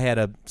myself, if I had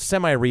a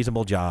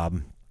semi-reasonable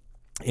job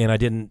and I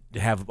didn't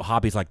have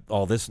hobbies like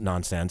all this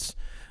nonsense,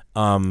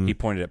 he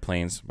pointed at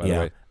planes, by the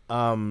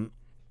way.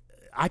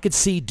 I could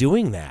see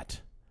doing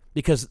that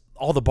because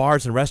all the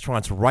bars and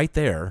restaurants right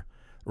there.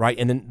 Right,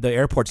 and then the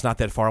airport's not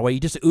that far away. You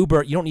just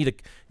Uber. You don't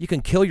need you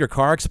can kill your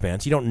car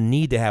expense. You don't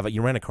need to have it.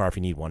 You rent a car if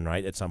you need one,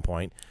 right? At some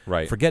point,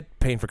 right? Forget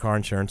paying for car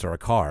insurance or a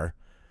car,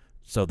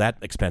 so that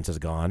expense is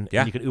gone.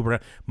 Yeah, and you can Uber.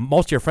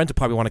 Most of your friends would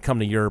probably want to come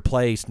to your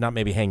place, not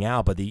maybe hang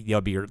out, but they'll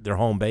be their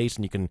home base,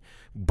 and you can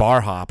bar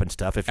hop and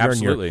stuff. If you're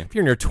in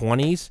your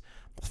 20s,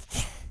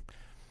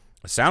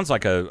 it sounds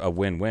like a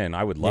win-win.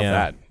 I would love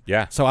that.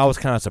 Yeah. So I was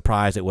kind of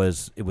surprised it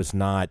was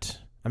not.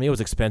 I mean, it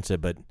was expensive,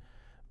 but.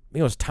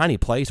 It was a tiny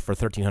place for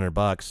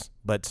 $1,300,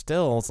 but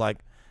still, it's like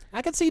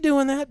I could see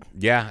doing that.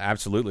 Yeah,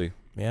 absolutely.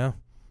 Yeah,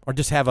 or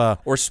just have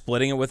or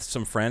splitting it with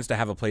some friends to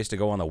have a place to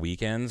go on the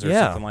weekends or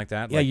something like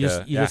that. Yeah, like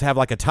you just have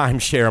like a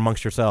timeshare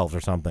amongst yourselves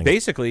or something.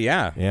 Basically,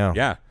 yeah.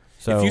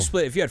 So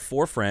if you had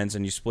 4 friends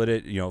and you split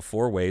it,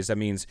 4 ways, that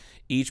means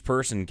each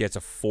person gets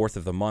a fourth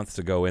of the month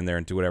to go in there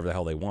and do whatever the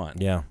hell they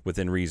want. Yeah,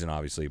 within reason,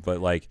 obviously,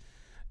 but like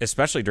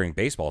especially during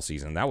baseball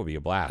season, that would be a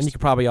blast. And you could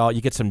probably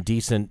you get some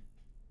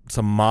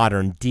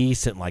modern,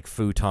 decent like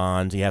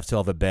futons. You still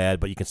have a bed,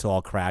 but you can still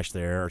all crash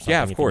there or something.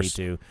 Yeah, of course. If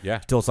you need to. Yeah.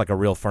 Still, it's like a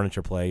real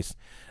furniture place.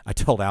 I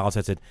told Alice,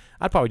 I said,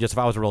 I'd probably just, if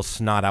I was a real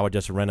snot, I would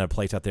just rent a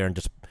place out there and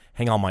just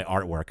hang all my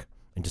artwork.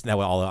 And just that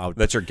way,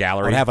 that's your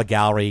gallery. I'd have a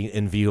gallery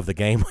in view of the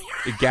game.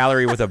 A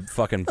gallery with a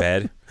fucking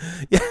bed.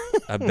 Yeah.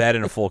 A bed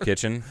and a full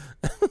kitchen.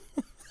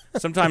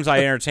 Sometimes I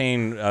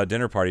entertain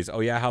dinner parties. Oh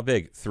yeah, how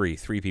big? Three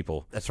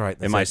people. That's right.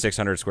 in my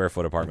 600 square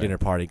foot apartment. Dinner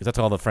party, because that's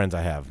all the friends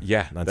I have.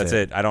 Yeah, that's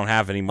it. I don't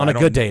have any more. On a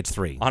good day, it's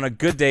 3. On a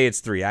good day, it's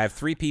 3. I have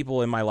 3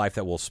 people in my life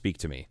that will speak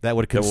to me. That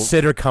would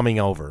consider coming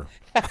over.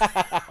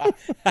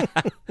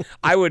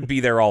 I would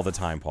be there all the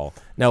time, Paul.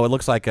 No, it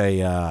looks like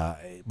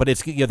but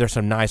it's there's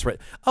some nice.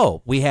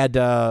 We had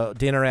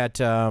dinner at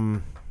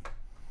Johnny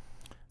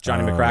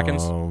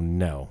McCracken's. Oh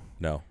no,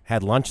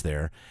 had lunch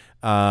there.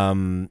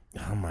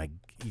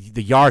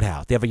 The Yard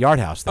House. They have a Yard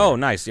House there. Oh,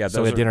 nice. Yeah.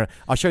 So we had dinner.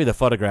 I'll show you the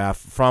photograph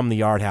from the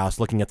Yard House,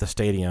 looking at the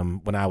stadium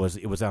when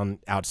it was on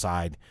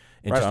outside.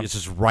 And it's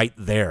just right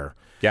there.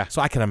 Yeah. So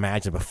I can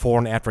imagine before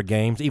and after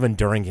games, even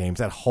during games,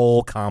 that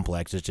whole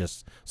complex is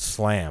just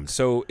slammed.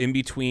 So in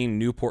between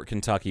Newport,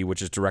 Kentucky,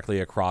 which is directly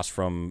across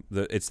from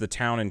it's the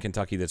town in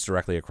Kentucky that's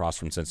directly across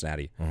from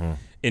Cincinnati. Mm-hmm.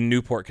 In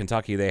Newport,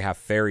 Kentucky, they have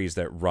ferries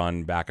that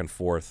run back and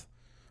forth,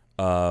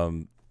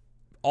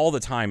 all the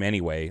time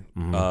anyway.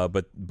 Mm-hmm.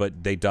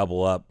 But they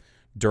double up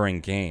during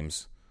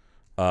games,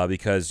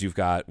 because you've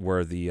got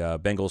where the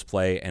Bengals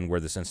play and where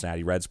the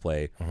Cincinnati Reds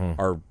play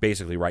are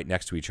basically right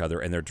next to each other,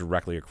 and they're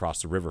directly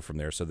across the river from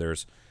there. So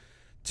there's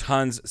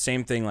tons,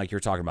 same thing like you're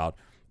talking about,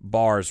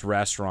 bars,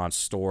 restaurants,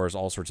 stores,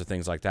 all sorts of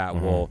things like that.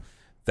 Well,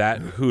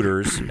 that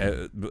Hooters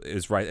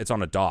is right. It's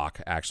on a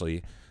dock,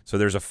 actually. So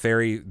there's a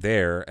ferry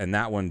there, and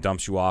that one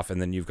dumps you off,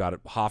 and then you've got a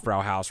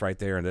Hofbrau House right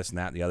there, and this and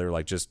that and the other.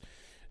 Like, just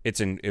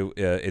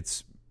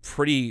it's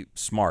pretty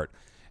smart.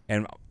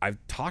 And I've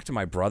talked to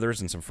my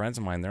brothers and some friends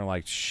of mine. They're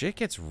like, shit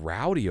gets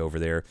rowdy over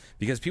there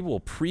because people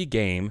will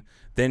pre-game,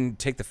 then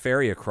take the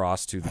ferry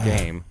across to the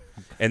game,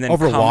 and then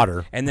over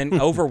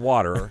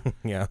water,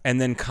 yeah,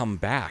 and then come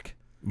back.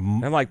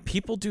 And I'm like,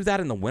 people do that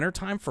in the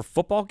wintertime for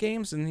football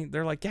games, and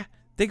they're like, yeah,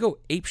 they go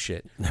ape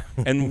shit.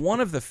 And one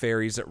of the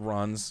ferries that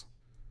runs,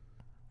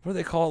 what do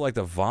they call it? Like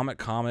the Vomit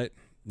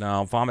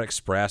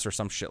Express or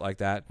some shit like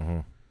that.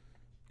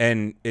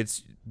 And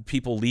it's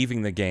people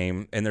leaving the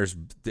game, and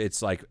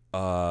it's like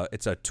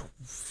it's a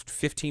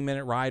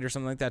 15-minute ride or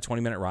something like that,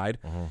 20-minute ride,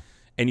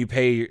 and you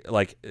pay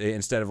like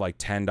instead of like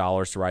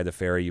 $10 to ride the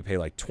ferry, you pay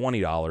like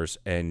 $20,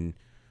 and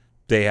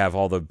they have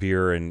all the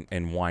beer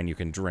and wine you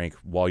can drink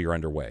while you're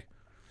underway.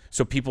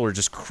 So people are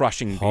just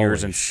crushing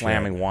beers and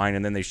slamming wine,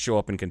 and then they show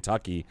up in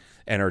Kentucky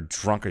and are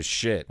drunk as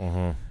shit.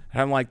 And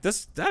I'm like,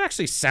 that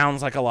actually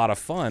sounds like a lot of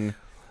fun.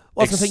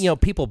 Well, I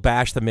think people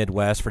bash the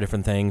Midwest for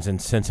different things in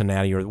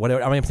Cincinnati or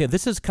whatever. I mean, I'm saying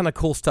this is kind of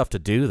cool stuff to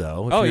do,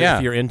 though.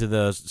 If you're into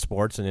the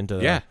sports and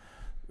into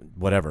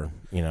whatever,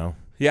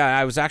 Yeah,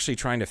 I was actually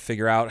trying to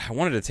figure out. I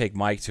wanted to take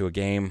Mike to a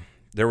game.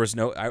 There was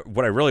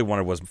what I really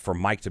wanted was for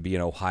Mike to be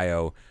in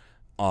Ohio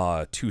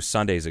 2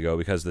 Sundays ago,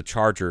 because the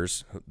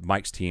Chargers,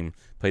 Mike's team,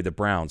 played the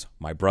Browns,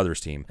 my brother's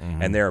team,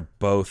 and they're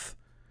both.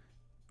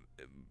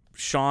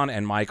 Sean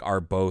and Mike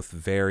are both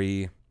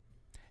very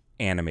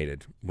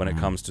animated when it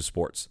comes to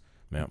sports.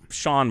 Yeah.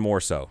 Sean more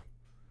so.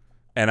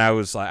 And I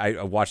was like,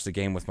 I watched the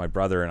game with my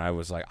brother, and I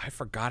was like, I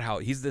forgot how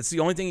that's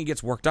the only thing he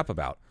gets worked up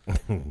about.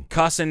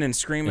 Cussing and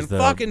screaming,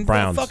 fucking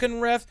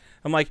ref.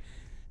 I'm like,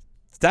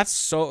 that's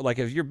so, like,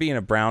 if you're being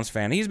a Browns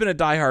fan, he's been a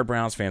diehard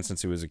Browns fan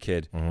since he was a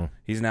kid.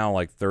 He's now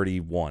like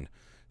 31.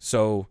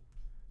 So,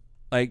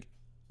 like,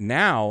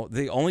 now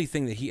the only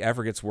thing that he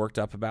ever gets worked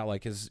up about,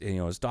 like, his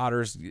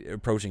daughter's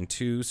approaching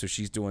 2, so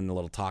she's doing the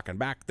little talking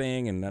back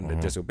thing and then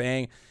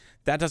disobeying.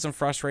 That doesn't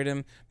frustrate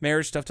him.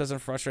 Marriage stuff doesn't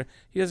frustrate him.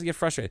 He doesn't get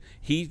frustrated.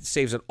 He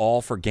saves it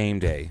all for game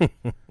day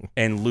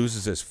and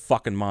loses his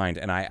fucking mind.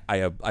 And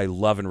I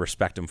love and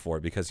respect him for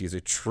it, because he's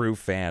a true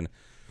fan.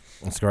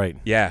 That's great.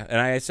 Yeah. And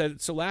I said,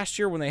 so last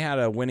year when they had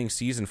a winning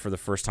season for the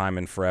first time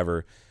in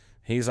forever,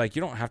 he's like,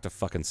 you don't have to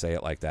fucking say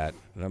it like that.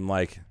 And I'm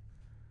like,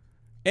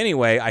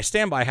 anyway, I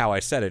stand by how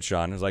I said it,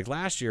 Sean. It was like,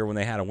 last year when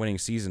they had a winning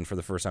season for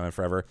the first time in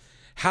forever,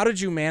 how did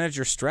you manage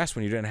your stress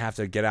when you didn't have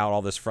to get out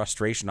all this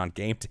frustration on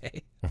game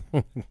day?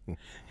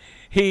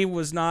 He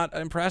was not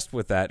impressed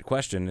with that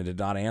question and did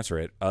not answer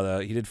it.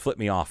 He did flip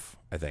me off,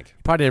 I think.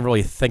 Probably didn't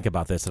really think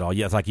about this at all.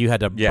 Yeah, it's like you had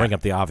to bring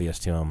up the obvious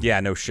to him.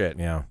 Yeah, no shit.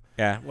 Yeah.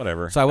 Yeah,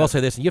 whatever. So I will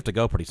say this, and you have to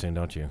go pretty soon,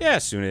 don't you? Yeah,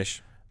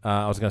 soonish.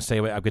 I was going to say,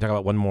 I could talk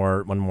about one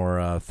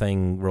more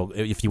thing,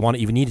 if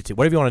you needed to.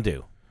 Whatever you want to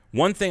do.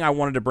 One thing I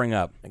wanted to bring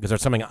up, because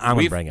there's something I'm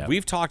going to bring up.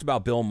 We've talked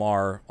about Bill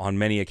Maher on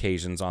many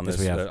occasions on this.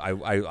 We have.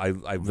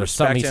 I there's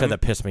something he said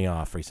that pissed me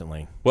off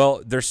recently.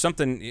 Well, there's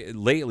something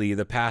lately,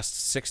 the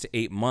past 6 to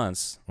 8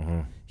 months,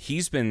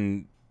 he's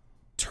been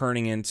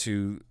turning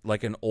into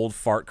like an old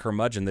fart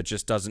curmudgeon that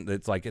just doesn't.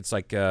 It's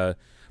like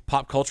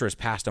pop culture has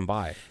passed him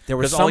by.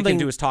 Because all he can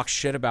do is talk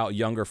shit about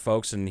younger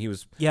folks, and he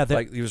was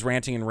he was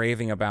ranting and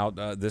raving about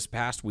this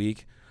past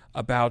week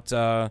about.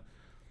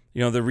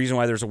 The reason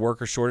why there's a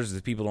worker shortage is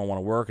that people don't want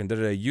to work, and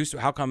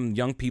how come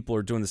young people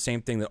are doing the same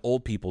thing that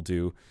old people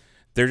do?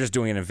 They're just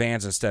doing it in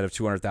vans instead of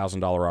 $200,000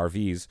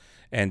 RVs,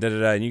 and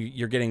and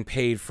you're getting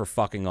paid for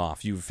fucking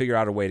off. You figure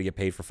out a way to get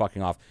paid for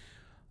fucking off.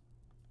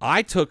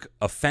 I took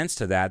offense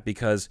to that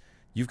because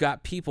you've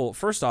got people.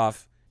 First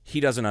off, he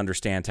doesn't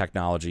understand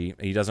technology.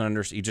 He doesn't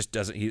understand. He just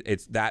doesn't.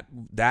 It's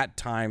that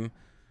time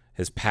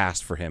has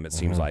passed for him, it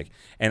seems like.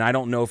 And I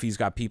don't know if he's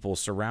got people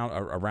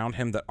around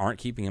him that aren't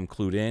keeping him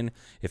clued in,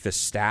 if his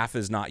staff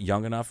is not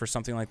young enough or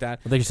something like that.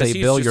 Well, they just say,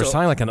 Bill, you're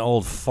sounding like an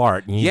old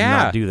fart. And you do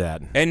not do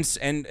that.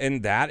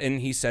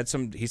 And he said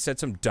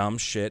some dumb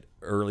shit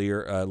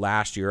earlier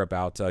last year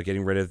about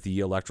getting rid of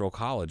the Electoral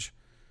College.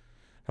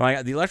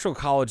 Like, the Electoral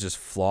College is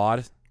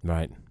flawed.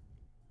 Right.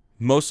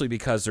 Mostly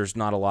because there's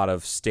not a lot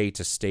of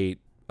state-to-state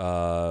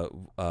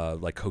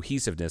like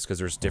cohesiveness, because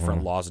there's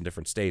different laws in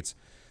different states.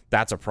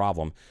 That's a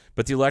problem.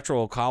 But the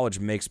Electoral College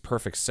makes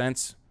perfect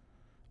sense.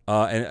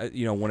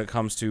 And when it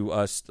comes to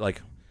us,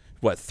 like,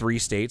 what, 3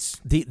 states?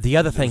 The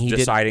other thing he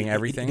deciding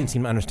everything. He didn't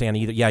seem to understand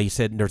either. Yeah, he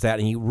said there's that,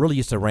 and he really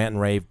used to rant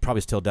and rave,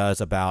 probably still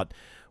does, about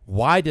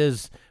why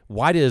does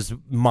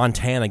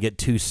Montana get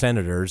 2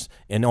 senators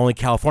and only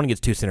California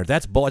gets 2 senators?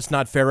 That's bull. It's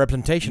not fair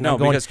representation. No,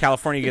 because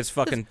California gets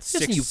fucking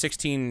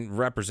 16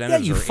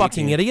 representatives. Yeah, you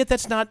fucking idiot.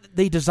 That's not.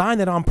 They designed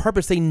that on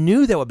purpose. They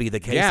knew that would be the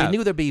case. Yeah. They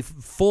knew there'd be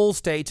full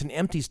states and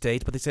empty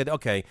states, but they said,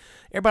 okay,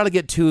 everybody will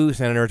get 2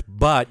 senators,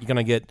 but you're going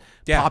to get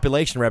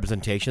population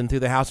representation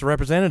through the House of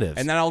Representatives.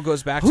 And that all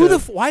goes back to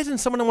why isn't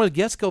someone want to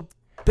guess go?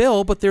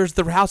 Bill, but there's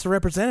the House of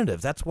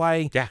Representatives. That's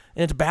why, and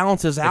it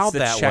balances out that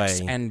way. It's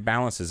checks and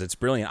balances. It's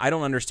brilliant. I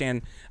don't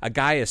understand. A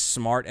guy as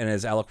smart and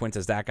as eloquent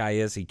as that guy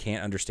is, he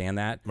can't understand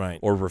that, right?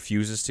 Or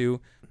refuses to.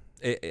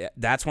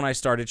 That's when I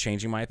started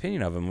changing my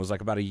opinion of him. It was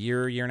like about a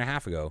year and a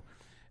half ago,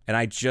 and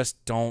I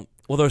just don't.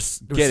 Well, there's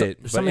get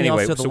it. But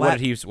anyway, so what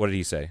did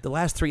he say? The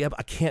last 3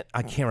 I can't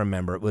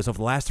remember. It was of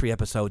the last 3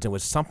 episodes. It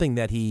was something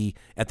that he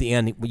at the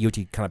end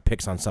he kind of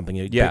picks on something.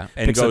 He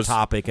picks a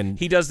topic and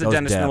he does the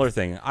Dennis depth. Miller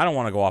thing. I don't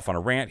want to go off on a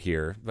rant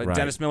here, but right.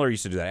 Dennis Miller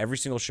used to do that every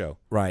single show.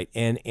 Right,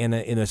 and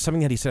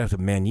something that he said,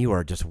 man, you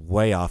are just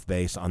way off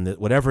base on this.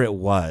 Whatever it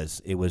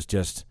was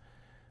just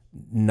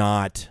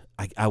not.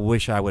 I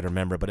wish I would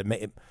remember, but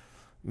it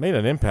made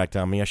an impact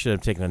on me. I should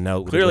have taken a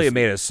note. Clearly, it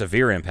made a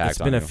severe impact. It's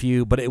been a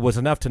few, but it was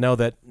enough to know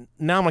that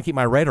now I'm gonna keep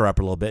my radar up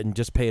a little bit and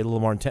just pay a little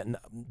more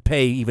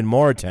pay even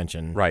more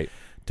attention, right,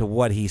 to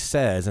what he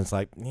says. And it's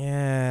like, he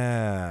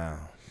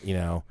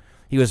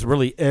was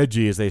really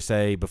edgy, as they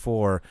say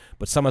before.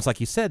 But someone's like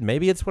you said,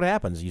 maybe it's what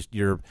happens.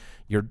 Your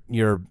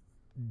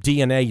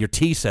DNA, your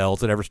T cells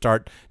that ever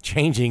start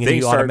changing,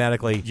 and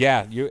automatically,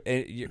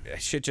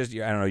 shit. Just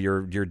I don't know.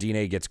 Your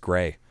DNA gets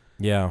gray.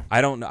 Yeah, I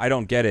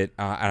don't get it,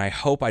 and I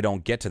hope I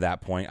don't get to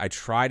that point. I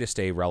try to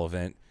stay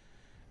relevant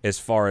as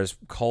far as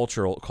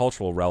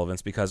cultural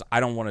relevance, because I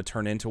don't want to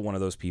turn into one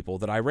of those people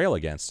that I rail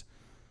against.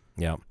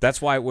 Yeah,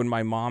 that's why when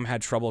my mom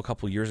had trouble a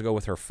couple years ago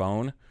with her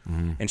phone,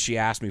 and she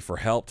asked me for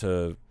help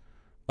to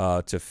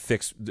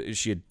fix.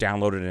 She had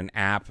downloaded an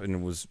app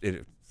and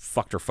it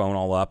fucked her phone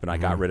all up, and I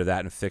got rid of that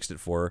and fixed it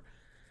for her.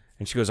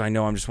 And she goes, "I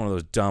know I'm just one of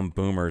those dumb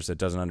boomers that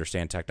doesn't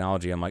understand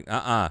technology." I'm like,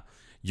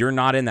 You're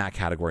not in that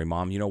category,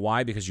 Mom. You know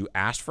why? Because you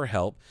asked for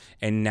help,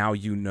 and now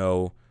you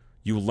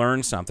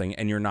learned something,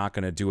 and you're not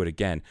going to do it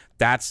again.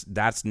 That's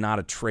not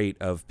a trait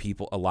of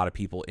people. A lot of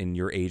people in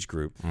your age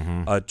group.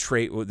 A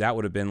trait that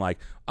would have been like,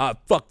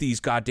 "Fuck these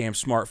goddamn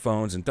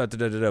smartphones," and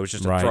It was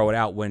just to throw it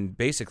out. When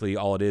basically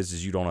all it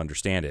is you don't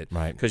understand it,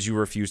 right? Because you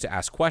refuse to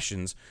ask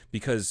questions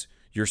because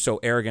you're so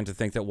arrogant to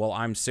think that, well,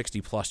 I'm 60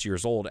 plus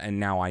years old and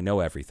now I know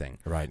everything.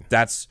 Right.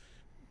 That's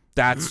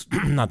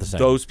not the same.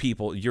 Those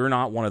people, you're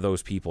not one of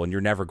those people, and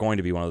you're never going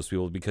to be one of those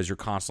people because you're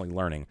constantly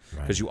learning,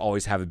 because you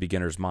always have a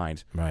beginner's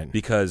mind. Right.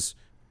 Because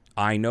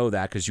I know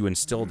that because you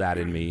instilled that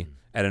in me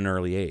at an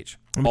early age.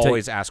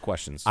 Always ask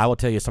questions. I will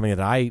tell you something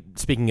that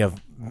speaking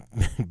of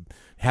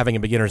having a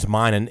beginner's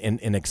mind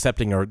and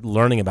accepting or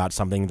learning about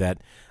something that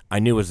I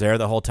knew was there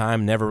the whole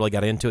time, never really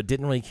got into it,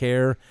 didn't really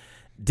care,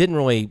 didn't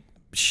really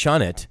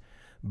shun it.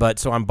 But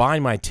so I'm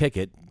buying my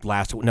ticket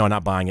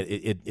not buying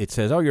it. It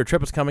says, "Oh, your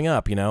trip is coming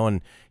up,"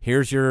 and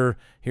here's your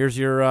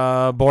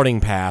boarding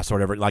pass or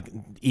whatever. Like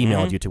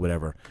emailed you to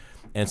whatever,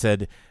 and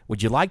said,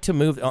 "Would you like to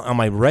move on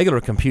my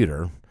regular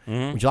computer?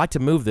 Would you like to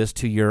move this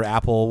to your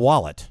Apple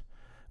Wallet?"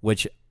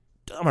 Which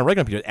on my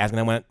regular computer, asking,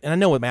 I went, and I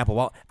know with my Apple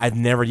Wallet, I've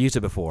never used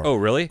it before. Oh,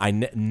 really? I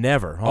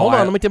never. Hold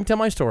on, let me tell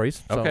my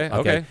stories. Okay,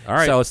 all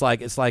right. So it's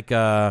like.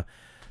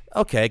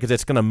 Okay, because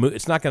it's gonna move.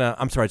 It's not gonna.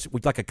 I'm sorry.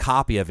 It's like a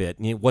copy of it.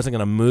 And it wasn't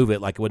gonna move it.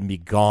 Like it wouldn't be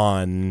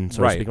gone.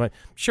 So to speak. Like,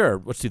 sure,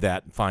 let's do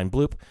that. Fine.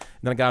 Bloop. And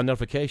then I got a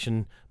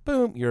notification.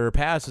 Boom. Your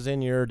pass is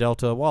in your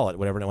Delta wallet.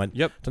 Whatever. And it went.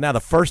 Yep. So now the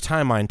first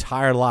time in my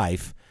entire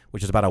life,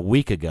 which is about a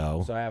week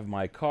ago. So I have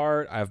my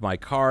card.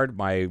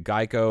 My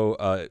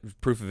Geico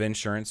proof of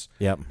insurance.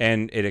 Yep.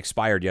 And it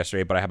expired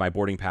yesterday, but I have my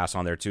boarding pass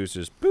on there too.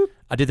 So just boop.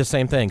 I did the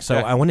same thing. So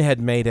I went ahead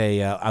and made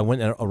I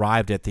went and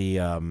arrived at the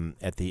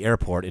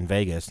airport in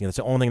Vegas. That's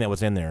the only thing that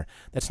was in there.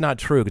 That's not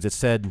true because it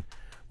said,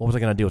 what was I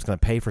going to do? I was going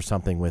to pay for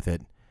something with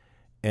it.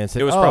 And it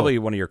said, it was probably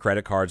one of your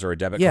credit cards or a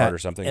debit card or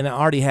something. And I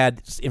already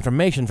had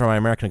information from my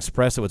American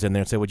Express that was in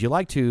there and said, would you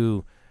like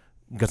to,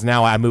 because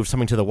now I moved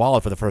something to the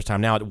wallet for the first time.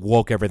 Now it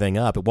woke everything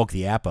up. It woke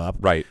the app up.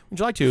 Right. Would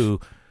you like to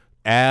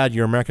add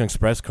your American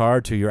Express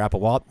card to your Apple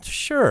Wallet?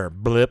 Sure.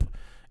 Blip.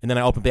 And then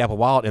I opened the Apple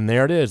Wallet, and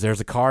there it is. There's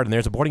a card, and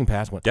there's a boarding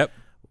pass. Went, yep.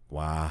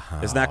 Wow.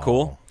 Isn't that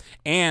cool?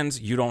 And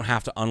you don't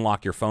have to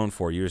unlock your phone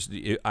for you.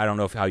 I don't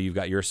know how you've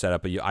got yours set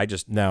up, but I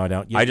just No, I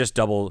don't. I just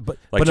double. But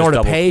like, in just order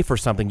double, to pay for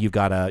something, you've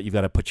got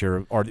to put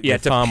your your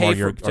thumb or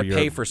your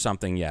pay for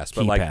something. Yes,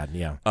 but keypad,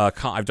 yeah.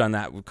 I've done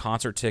that with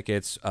concert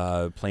tickets,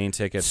 plane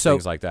tickets,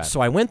 things like that.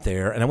 So I went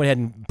there and I went ahead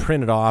and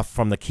printed off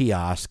from the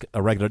kiosk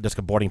a regular disc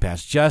of boarding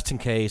pass just in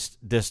case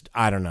this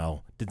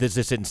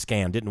this didn't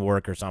scan, didn't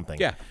work or something.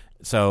 Yeah.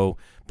 So,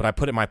 but I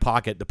put it in my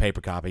pocket, the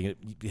paper copy,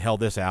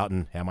 held this out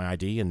and had my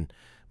ID and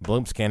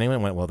boom, scanning it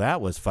and went, well,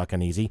 that was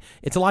fucking easy.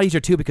 It's a lot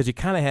easier, too, because you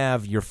kind of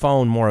have your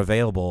phone more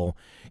available.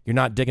 You're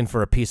not digging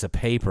for a piece of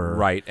paper.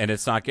 Right, and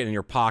it's not getting in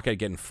your pocket,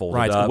 getting folded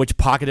right. up. Which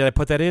pocket did I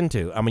put that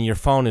into? I mean, your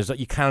phone is,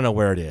 you kind of know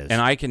where it is.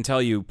 And I can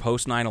tell you,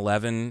 post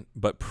 9/11,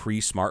 but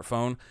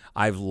pre-smartphone,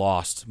 I've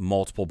lost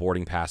multiple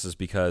boarding passes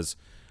because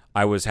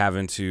I was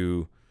having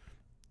to,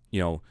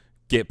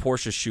 get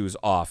Portia's shoes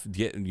off,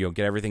 get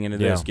everything into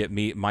this, get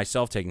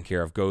myself taken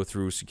care of, go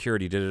through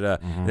security,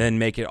 then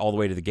make it all the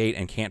way to the gate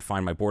and can't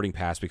find my boarding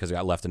pass because it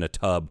got left in a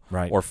tub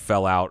or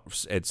fell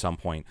out at some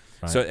point.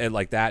 Right. So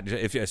like that,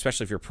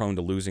 especially if you're prone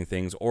to losing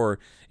things, or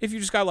if you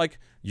just got like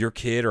your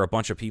kid or a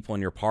bunch of people in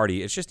your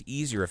party, it's just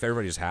easier if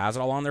everybody just has it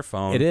all on their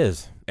phone. It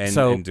is.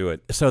 And do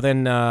it. So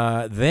then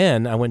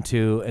I went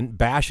to, and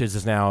Bash's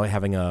is now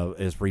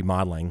is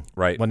remodeling.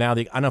 Right. Well, now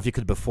I don't know if you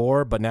could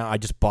before, but now I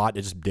just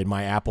did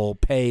my Apple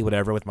Pay,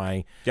 whatever, with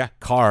my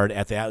card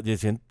at the,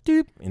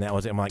 doop, and that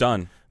was it. I'm like,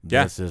 done.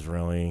 This is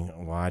really,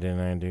 why didn't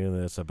I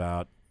do this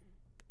about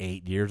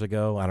 8 years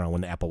ago? I don't know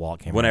when the Apple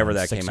Wallet came out. Whenever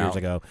that 6 came years out.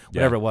 ago,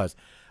 whatever it was.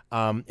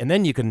 And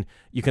then you can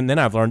then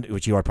I've learned,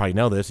 which you probably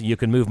know this, you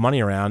can move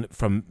money around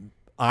from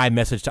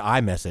iMessage to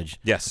iMessage.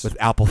 Yes. With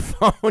Apple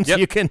phones. Yep.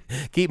 You can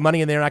keep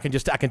money in there and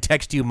I can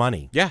text you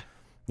money. Yeah.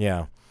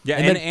 Yeah. Yeah,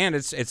 and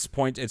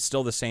it's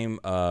still the same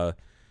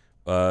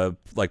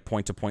like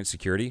point-to-point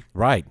security.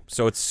 Right.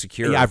 So it's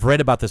secure. Yeah, I've read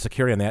about the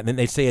security on that. And then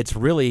they say it's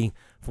really,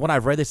 from what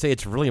I've read, they say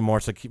it's really more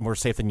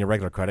safe than your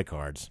regular credit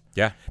cards.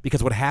 Yeah.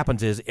 Because what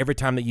happens is every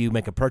time that you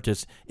make a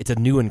purchase, it's a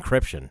new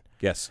encryption.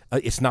 Yes.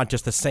 It's not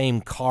just the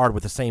same card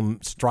with the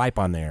same stripe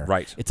on there.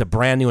 Right. It's a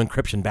brand new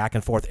encryption back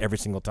and forth every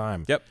single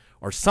time. Yep.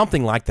 Or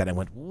something like that. I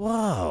went,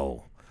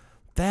 whoa,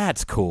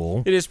 that's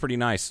cool. It is pretty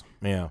nice.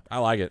 Yeah. I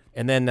like it.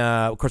 And then,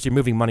 of course, you're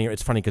moving money.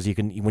 It's funny because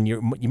when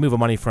you move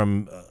money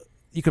from,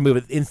 you can move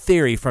it in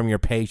theory from your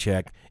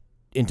paycheck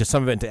into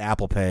some of it into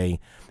Apple Pay,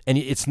 and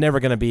it's never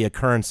going to be a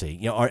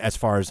currency, or as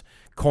far as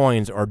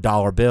coins or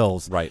dollar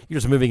bills. Right. You're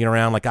just moving it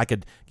around. Like I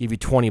could give you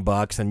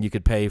 $20 and you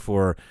could pay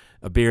for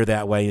a beer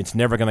that way. It's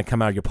never going to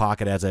come out of your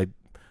pocket as a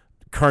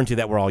currency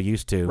that we're all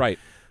used to. Right.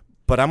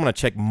 But I'm going to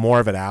check more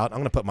of it out. I'm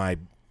going to put my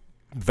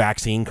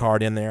vaccine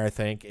card in there, I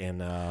think,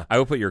 and I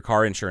will put your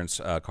car insurance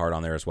card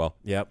on there as well.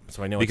 Yep.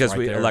 So I know because it's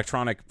right there.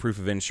 Electronic proof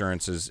of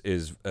insurance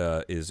is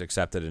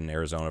accepted in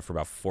Arizona for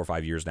about 4 or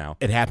 5 years now.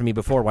 It happened to me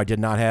before where I did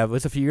not have. It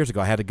was a few years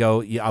ago. I had to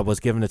go. I was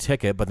given a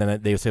ticket, but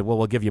then they said, "Well,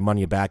 we'll give you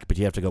money back, but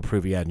you have to go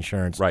prove you had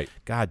insurance." Right.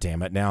 God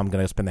damn it! Now I'm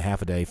going to spend a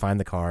half a day, find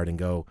the card, and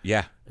go.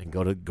 Yeah. And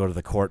go to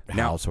the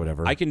courthouse or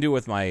whatever. I can do it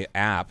with my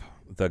app,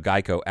 the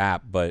Geico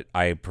app, but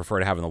I prefer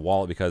to have it in the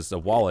wallet because the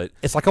wallet.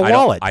 It's like a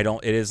wallet.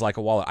 It is like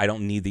a wallet. I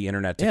don't need the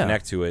internet to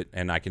connect to it,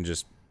 and I can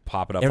just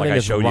pop it up Everything like I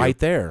is showed you. right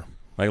there.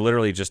 Like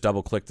literally just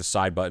double click the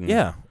side button.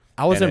 Yeah.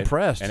 I was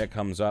impressed. And it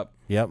comes up.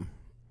 Yep.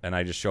 And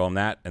I just show them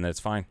that, and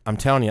it's fine. I'm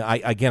telling you,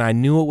 I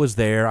knew it was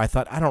there. I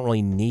thought, I don't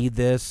really need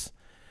this.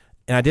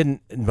 And I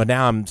didn't, but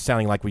now I'm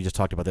sounding like we just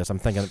talked about this. I'm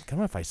thinking, I don't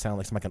know if I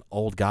sound like an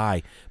old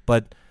guy,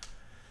 but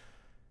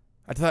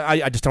I thought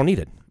I just don't need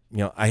it.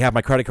 I have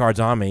my credit cards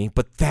on me,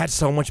 but that's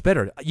so much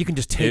better. You can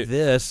just take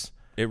this.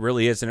 It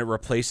really is, and it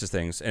replaces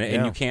things,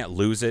 and you can't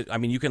lose it. I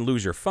mean, you can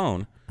lose your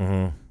phone,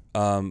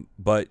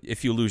 but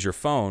if you lose your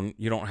phone,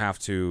 you don't have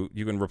to.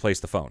 You can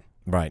replace the phone,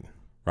 right?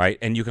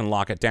 And you can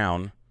lock it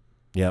down.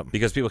 Yep.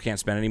 Because people can't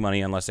spend any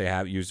money unless they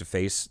have used a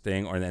face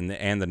thing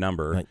and the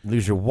number. Right.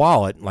 Lose your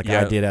wallet, like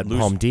I did at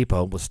Home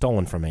Depot, was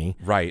stolen from me.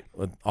 Right.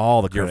 With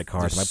all the credit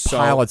cards, my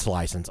pilot's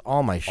license,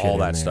 all my shit, all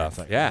that in there. stuff.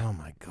 Like, yeah. Oh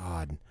my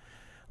god.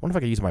 I wonder if I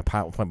could use my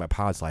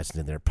pilot's license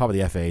in there. Probably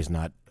the FAA is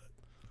not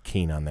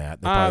keen on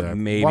that.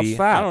 Maybe. What's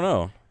that? I don't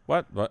know.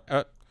 What?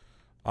 I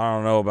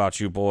don't know about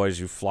you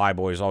boys. You fly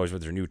boys always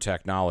with your new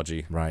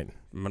technology. Right.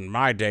 In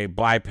my day,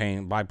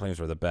 biplanes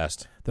were the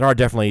best. There are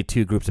definitely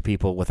two groups of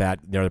people with that.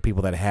 There are the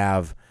people that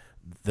have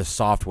the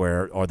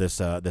software or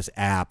this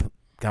app,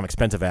 kind of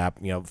expensive app,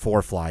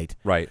 for flight,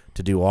 right,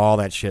 to do all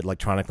that shit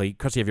electronically. Of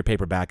course, you have your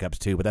paper backups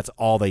too, but that's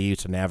all they use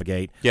to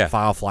navigate,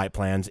 file flight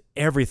plans,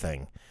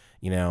 everything,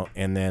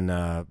 And then,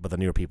 but the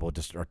newer people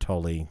just are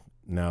totally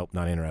nope,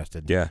 not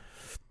interested. Yeah.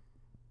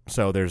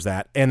 So there's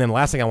that. And then the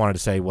last thing I wanted to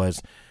say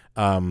was,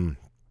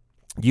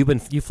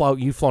 you've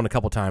flown a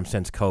couple times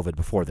since COVID.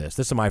 Before this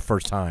is my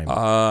first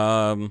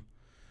time.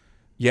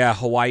 Yeah,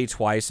 Hawaii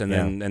twice, and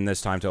then this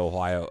time to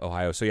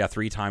Ohio. So yeah,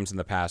 3 times in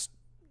the past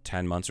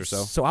 10 months or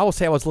so. So I will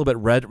say I was a little bit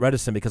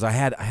reticent because I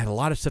had a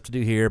lot of stuff to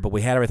do here, but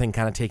we had everything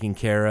kind of taken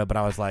care of. But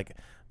I was like,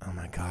 oh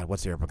my god,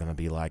 what's the airport going to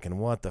be like, and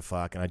what the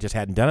fuck? And I just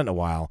hadn't done it in a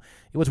while.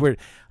 It was weird.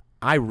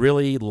 I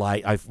really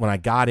when I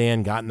got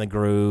in the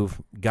groove,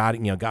 got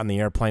in the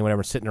airplane,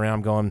 whatever, sitting around,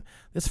 I'm going,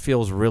 this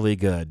feels really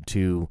good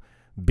to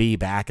be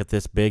back at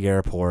this big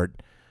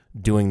airport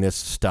doing this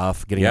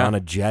stuff, getting on a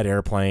jet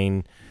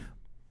airplane,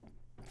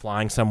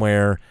 flying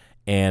somewhere,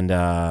 and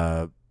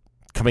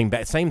coming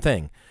back. Same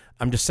thing.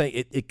 I'm just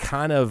saying it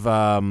kind of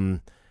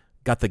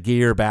got the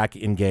gear back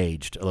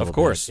engaged a little bit. Of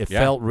course. It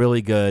felt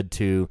really good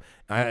to,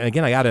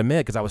 again, I got to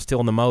admit, because I was still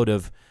in the mode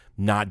of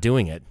not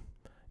doing it,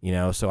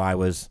 so I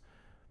was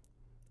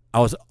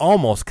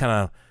almost kind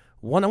of,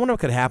 I wonder what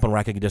could happen where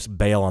I could just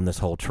bail on this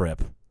whole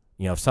trip.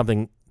 If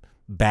something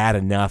bad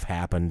enough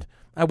happened,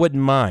 I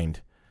wouldn't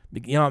mind.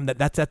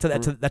 That's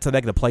a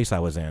negative place I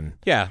was in.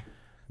 Yeah.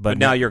 But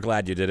now you're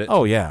glad you did it.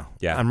 Oh, yeah.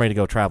 Yeah. I'm ready to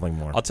go traveling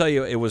more. I'll tell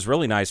you, it was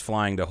really nice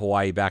flying to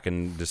Hawaii back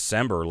in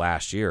December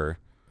last year.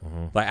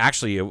 Mm-hmm. Like,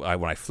 actually,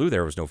 when I flew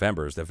there, it was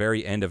November. It was the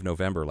very end of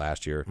November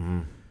last year.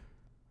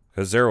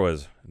 Because there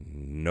was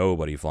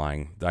nobody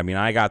flying. I mean,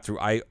 I got through.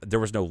 There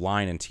was no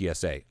line in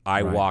TSA.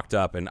 I walked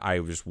up, and I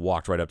just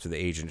walked right up to the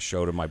agent,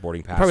 showed him my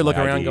boarding pass. Probably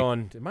looking around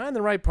going, am I in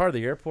the right part of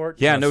the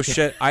airport? Yeah, no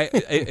shit.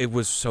 It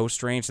was so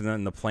strange. And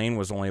then the plane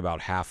was only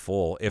about half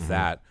full, if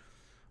that.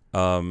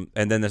 And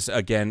then this,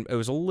 again, it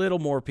was a little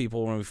more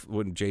people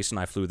when Jason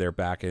and I flew there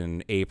back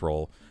in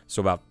April.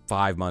 So about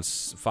 5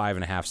 months,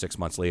 5.5, 6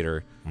 months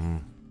later.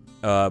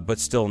 But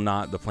still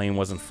not, the plane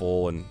wasn't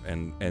full.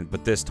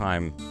 But this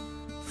time,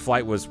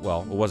 flight was, it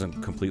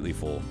wasn't completely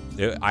full.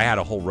 I had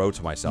a whole row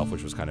to myself,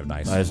 which was kind of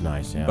nice. That is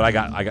nice, yeah. But I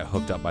got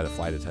hooked up by the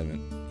flight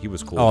attendant. He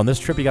was cool. Oh, on this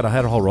trip you had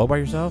a whole row by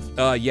yourself?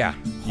 Yeah.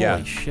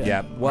 Holy shit.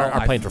 Yeah. Well,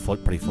 our planes were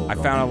pretty full. I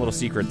found out a little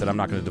secret that I'm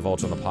not going to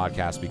divulge on the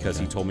podcast because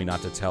he told me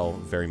not to tell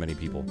very many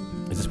people.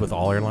 Is this with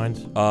all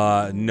airlines?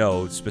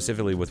 No,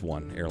 specifically with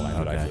one airline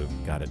that I flew.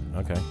 Got it.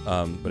 Okay.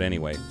 But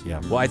anyway. Yeah.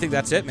 Well, I think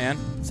that's it, man.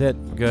 That's it.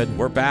 We're good.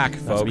 We're back,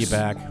 folks. Nice to be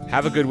back.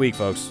 Have a good week,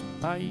 folks.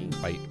 Bye.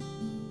 Bye.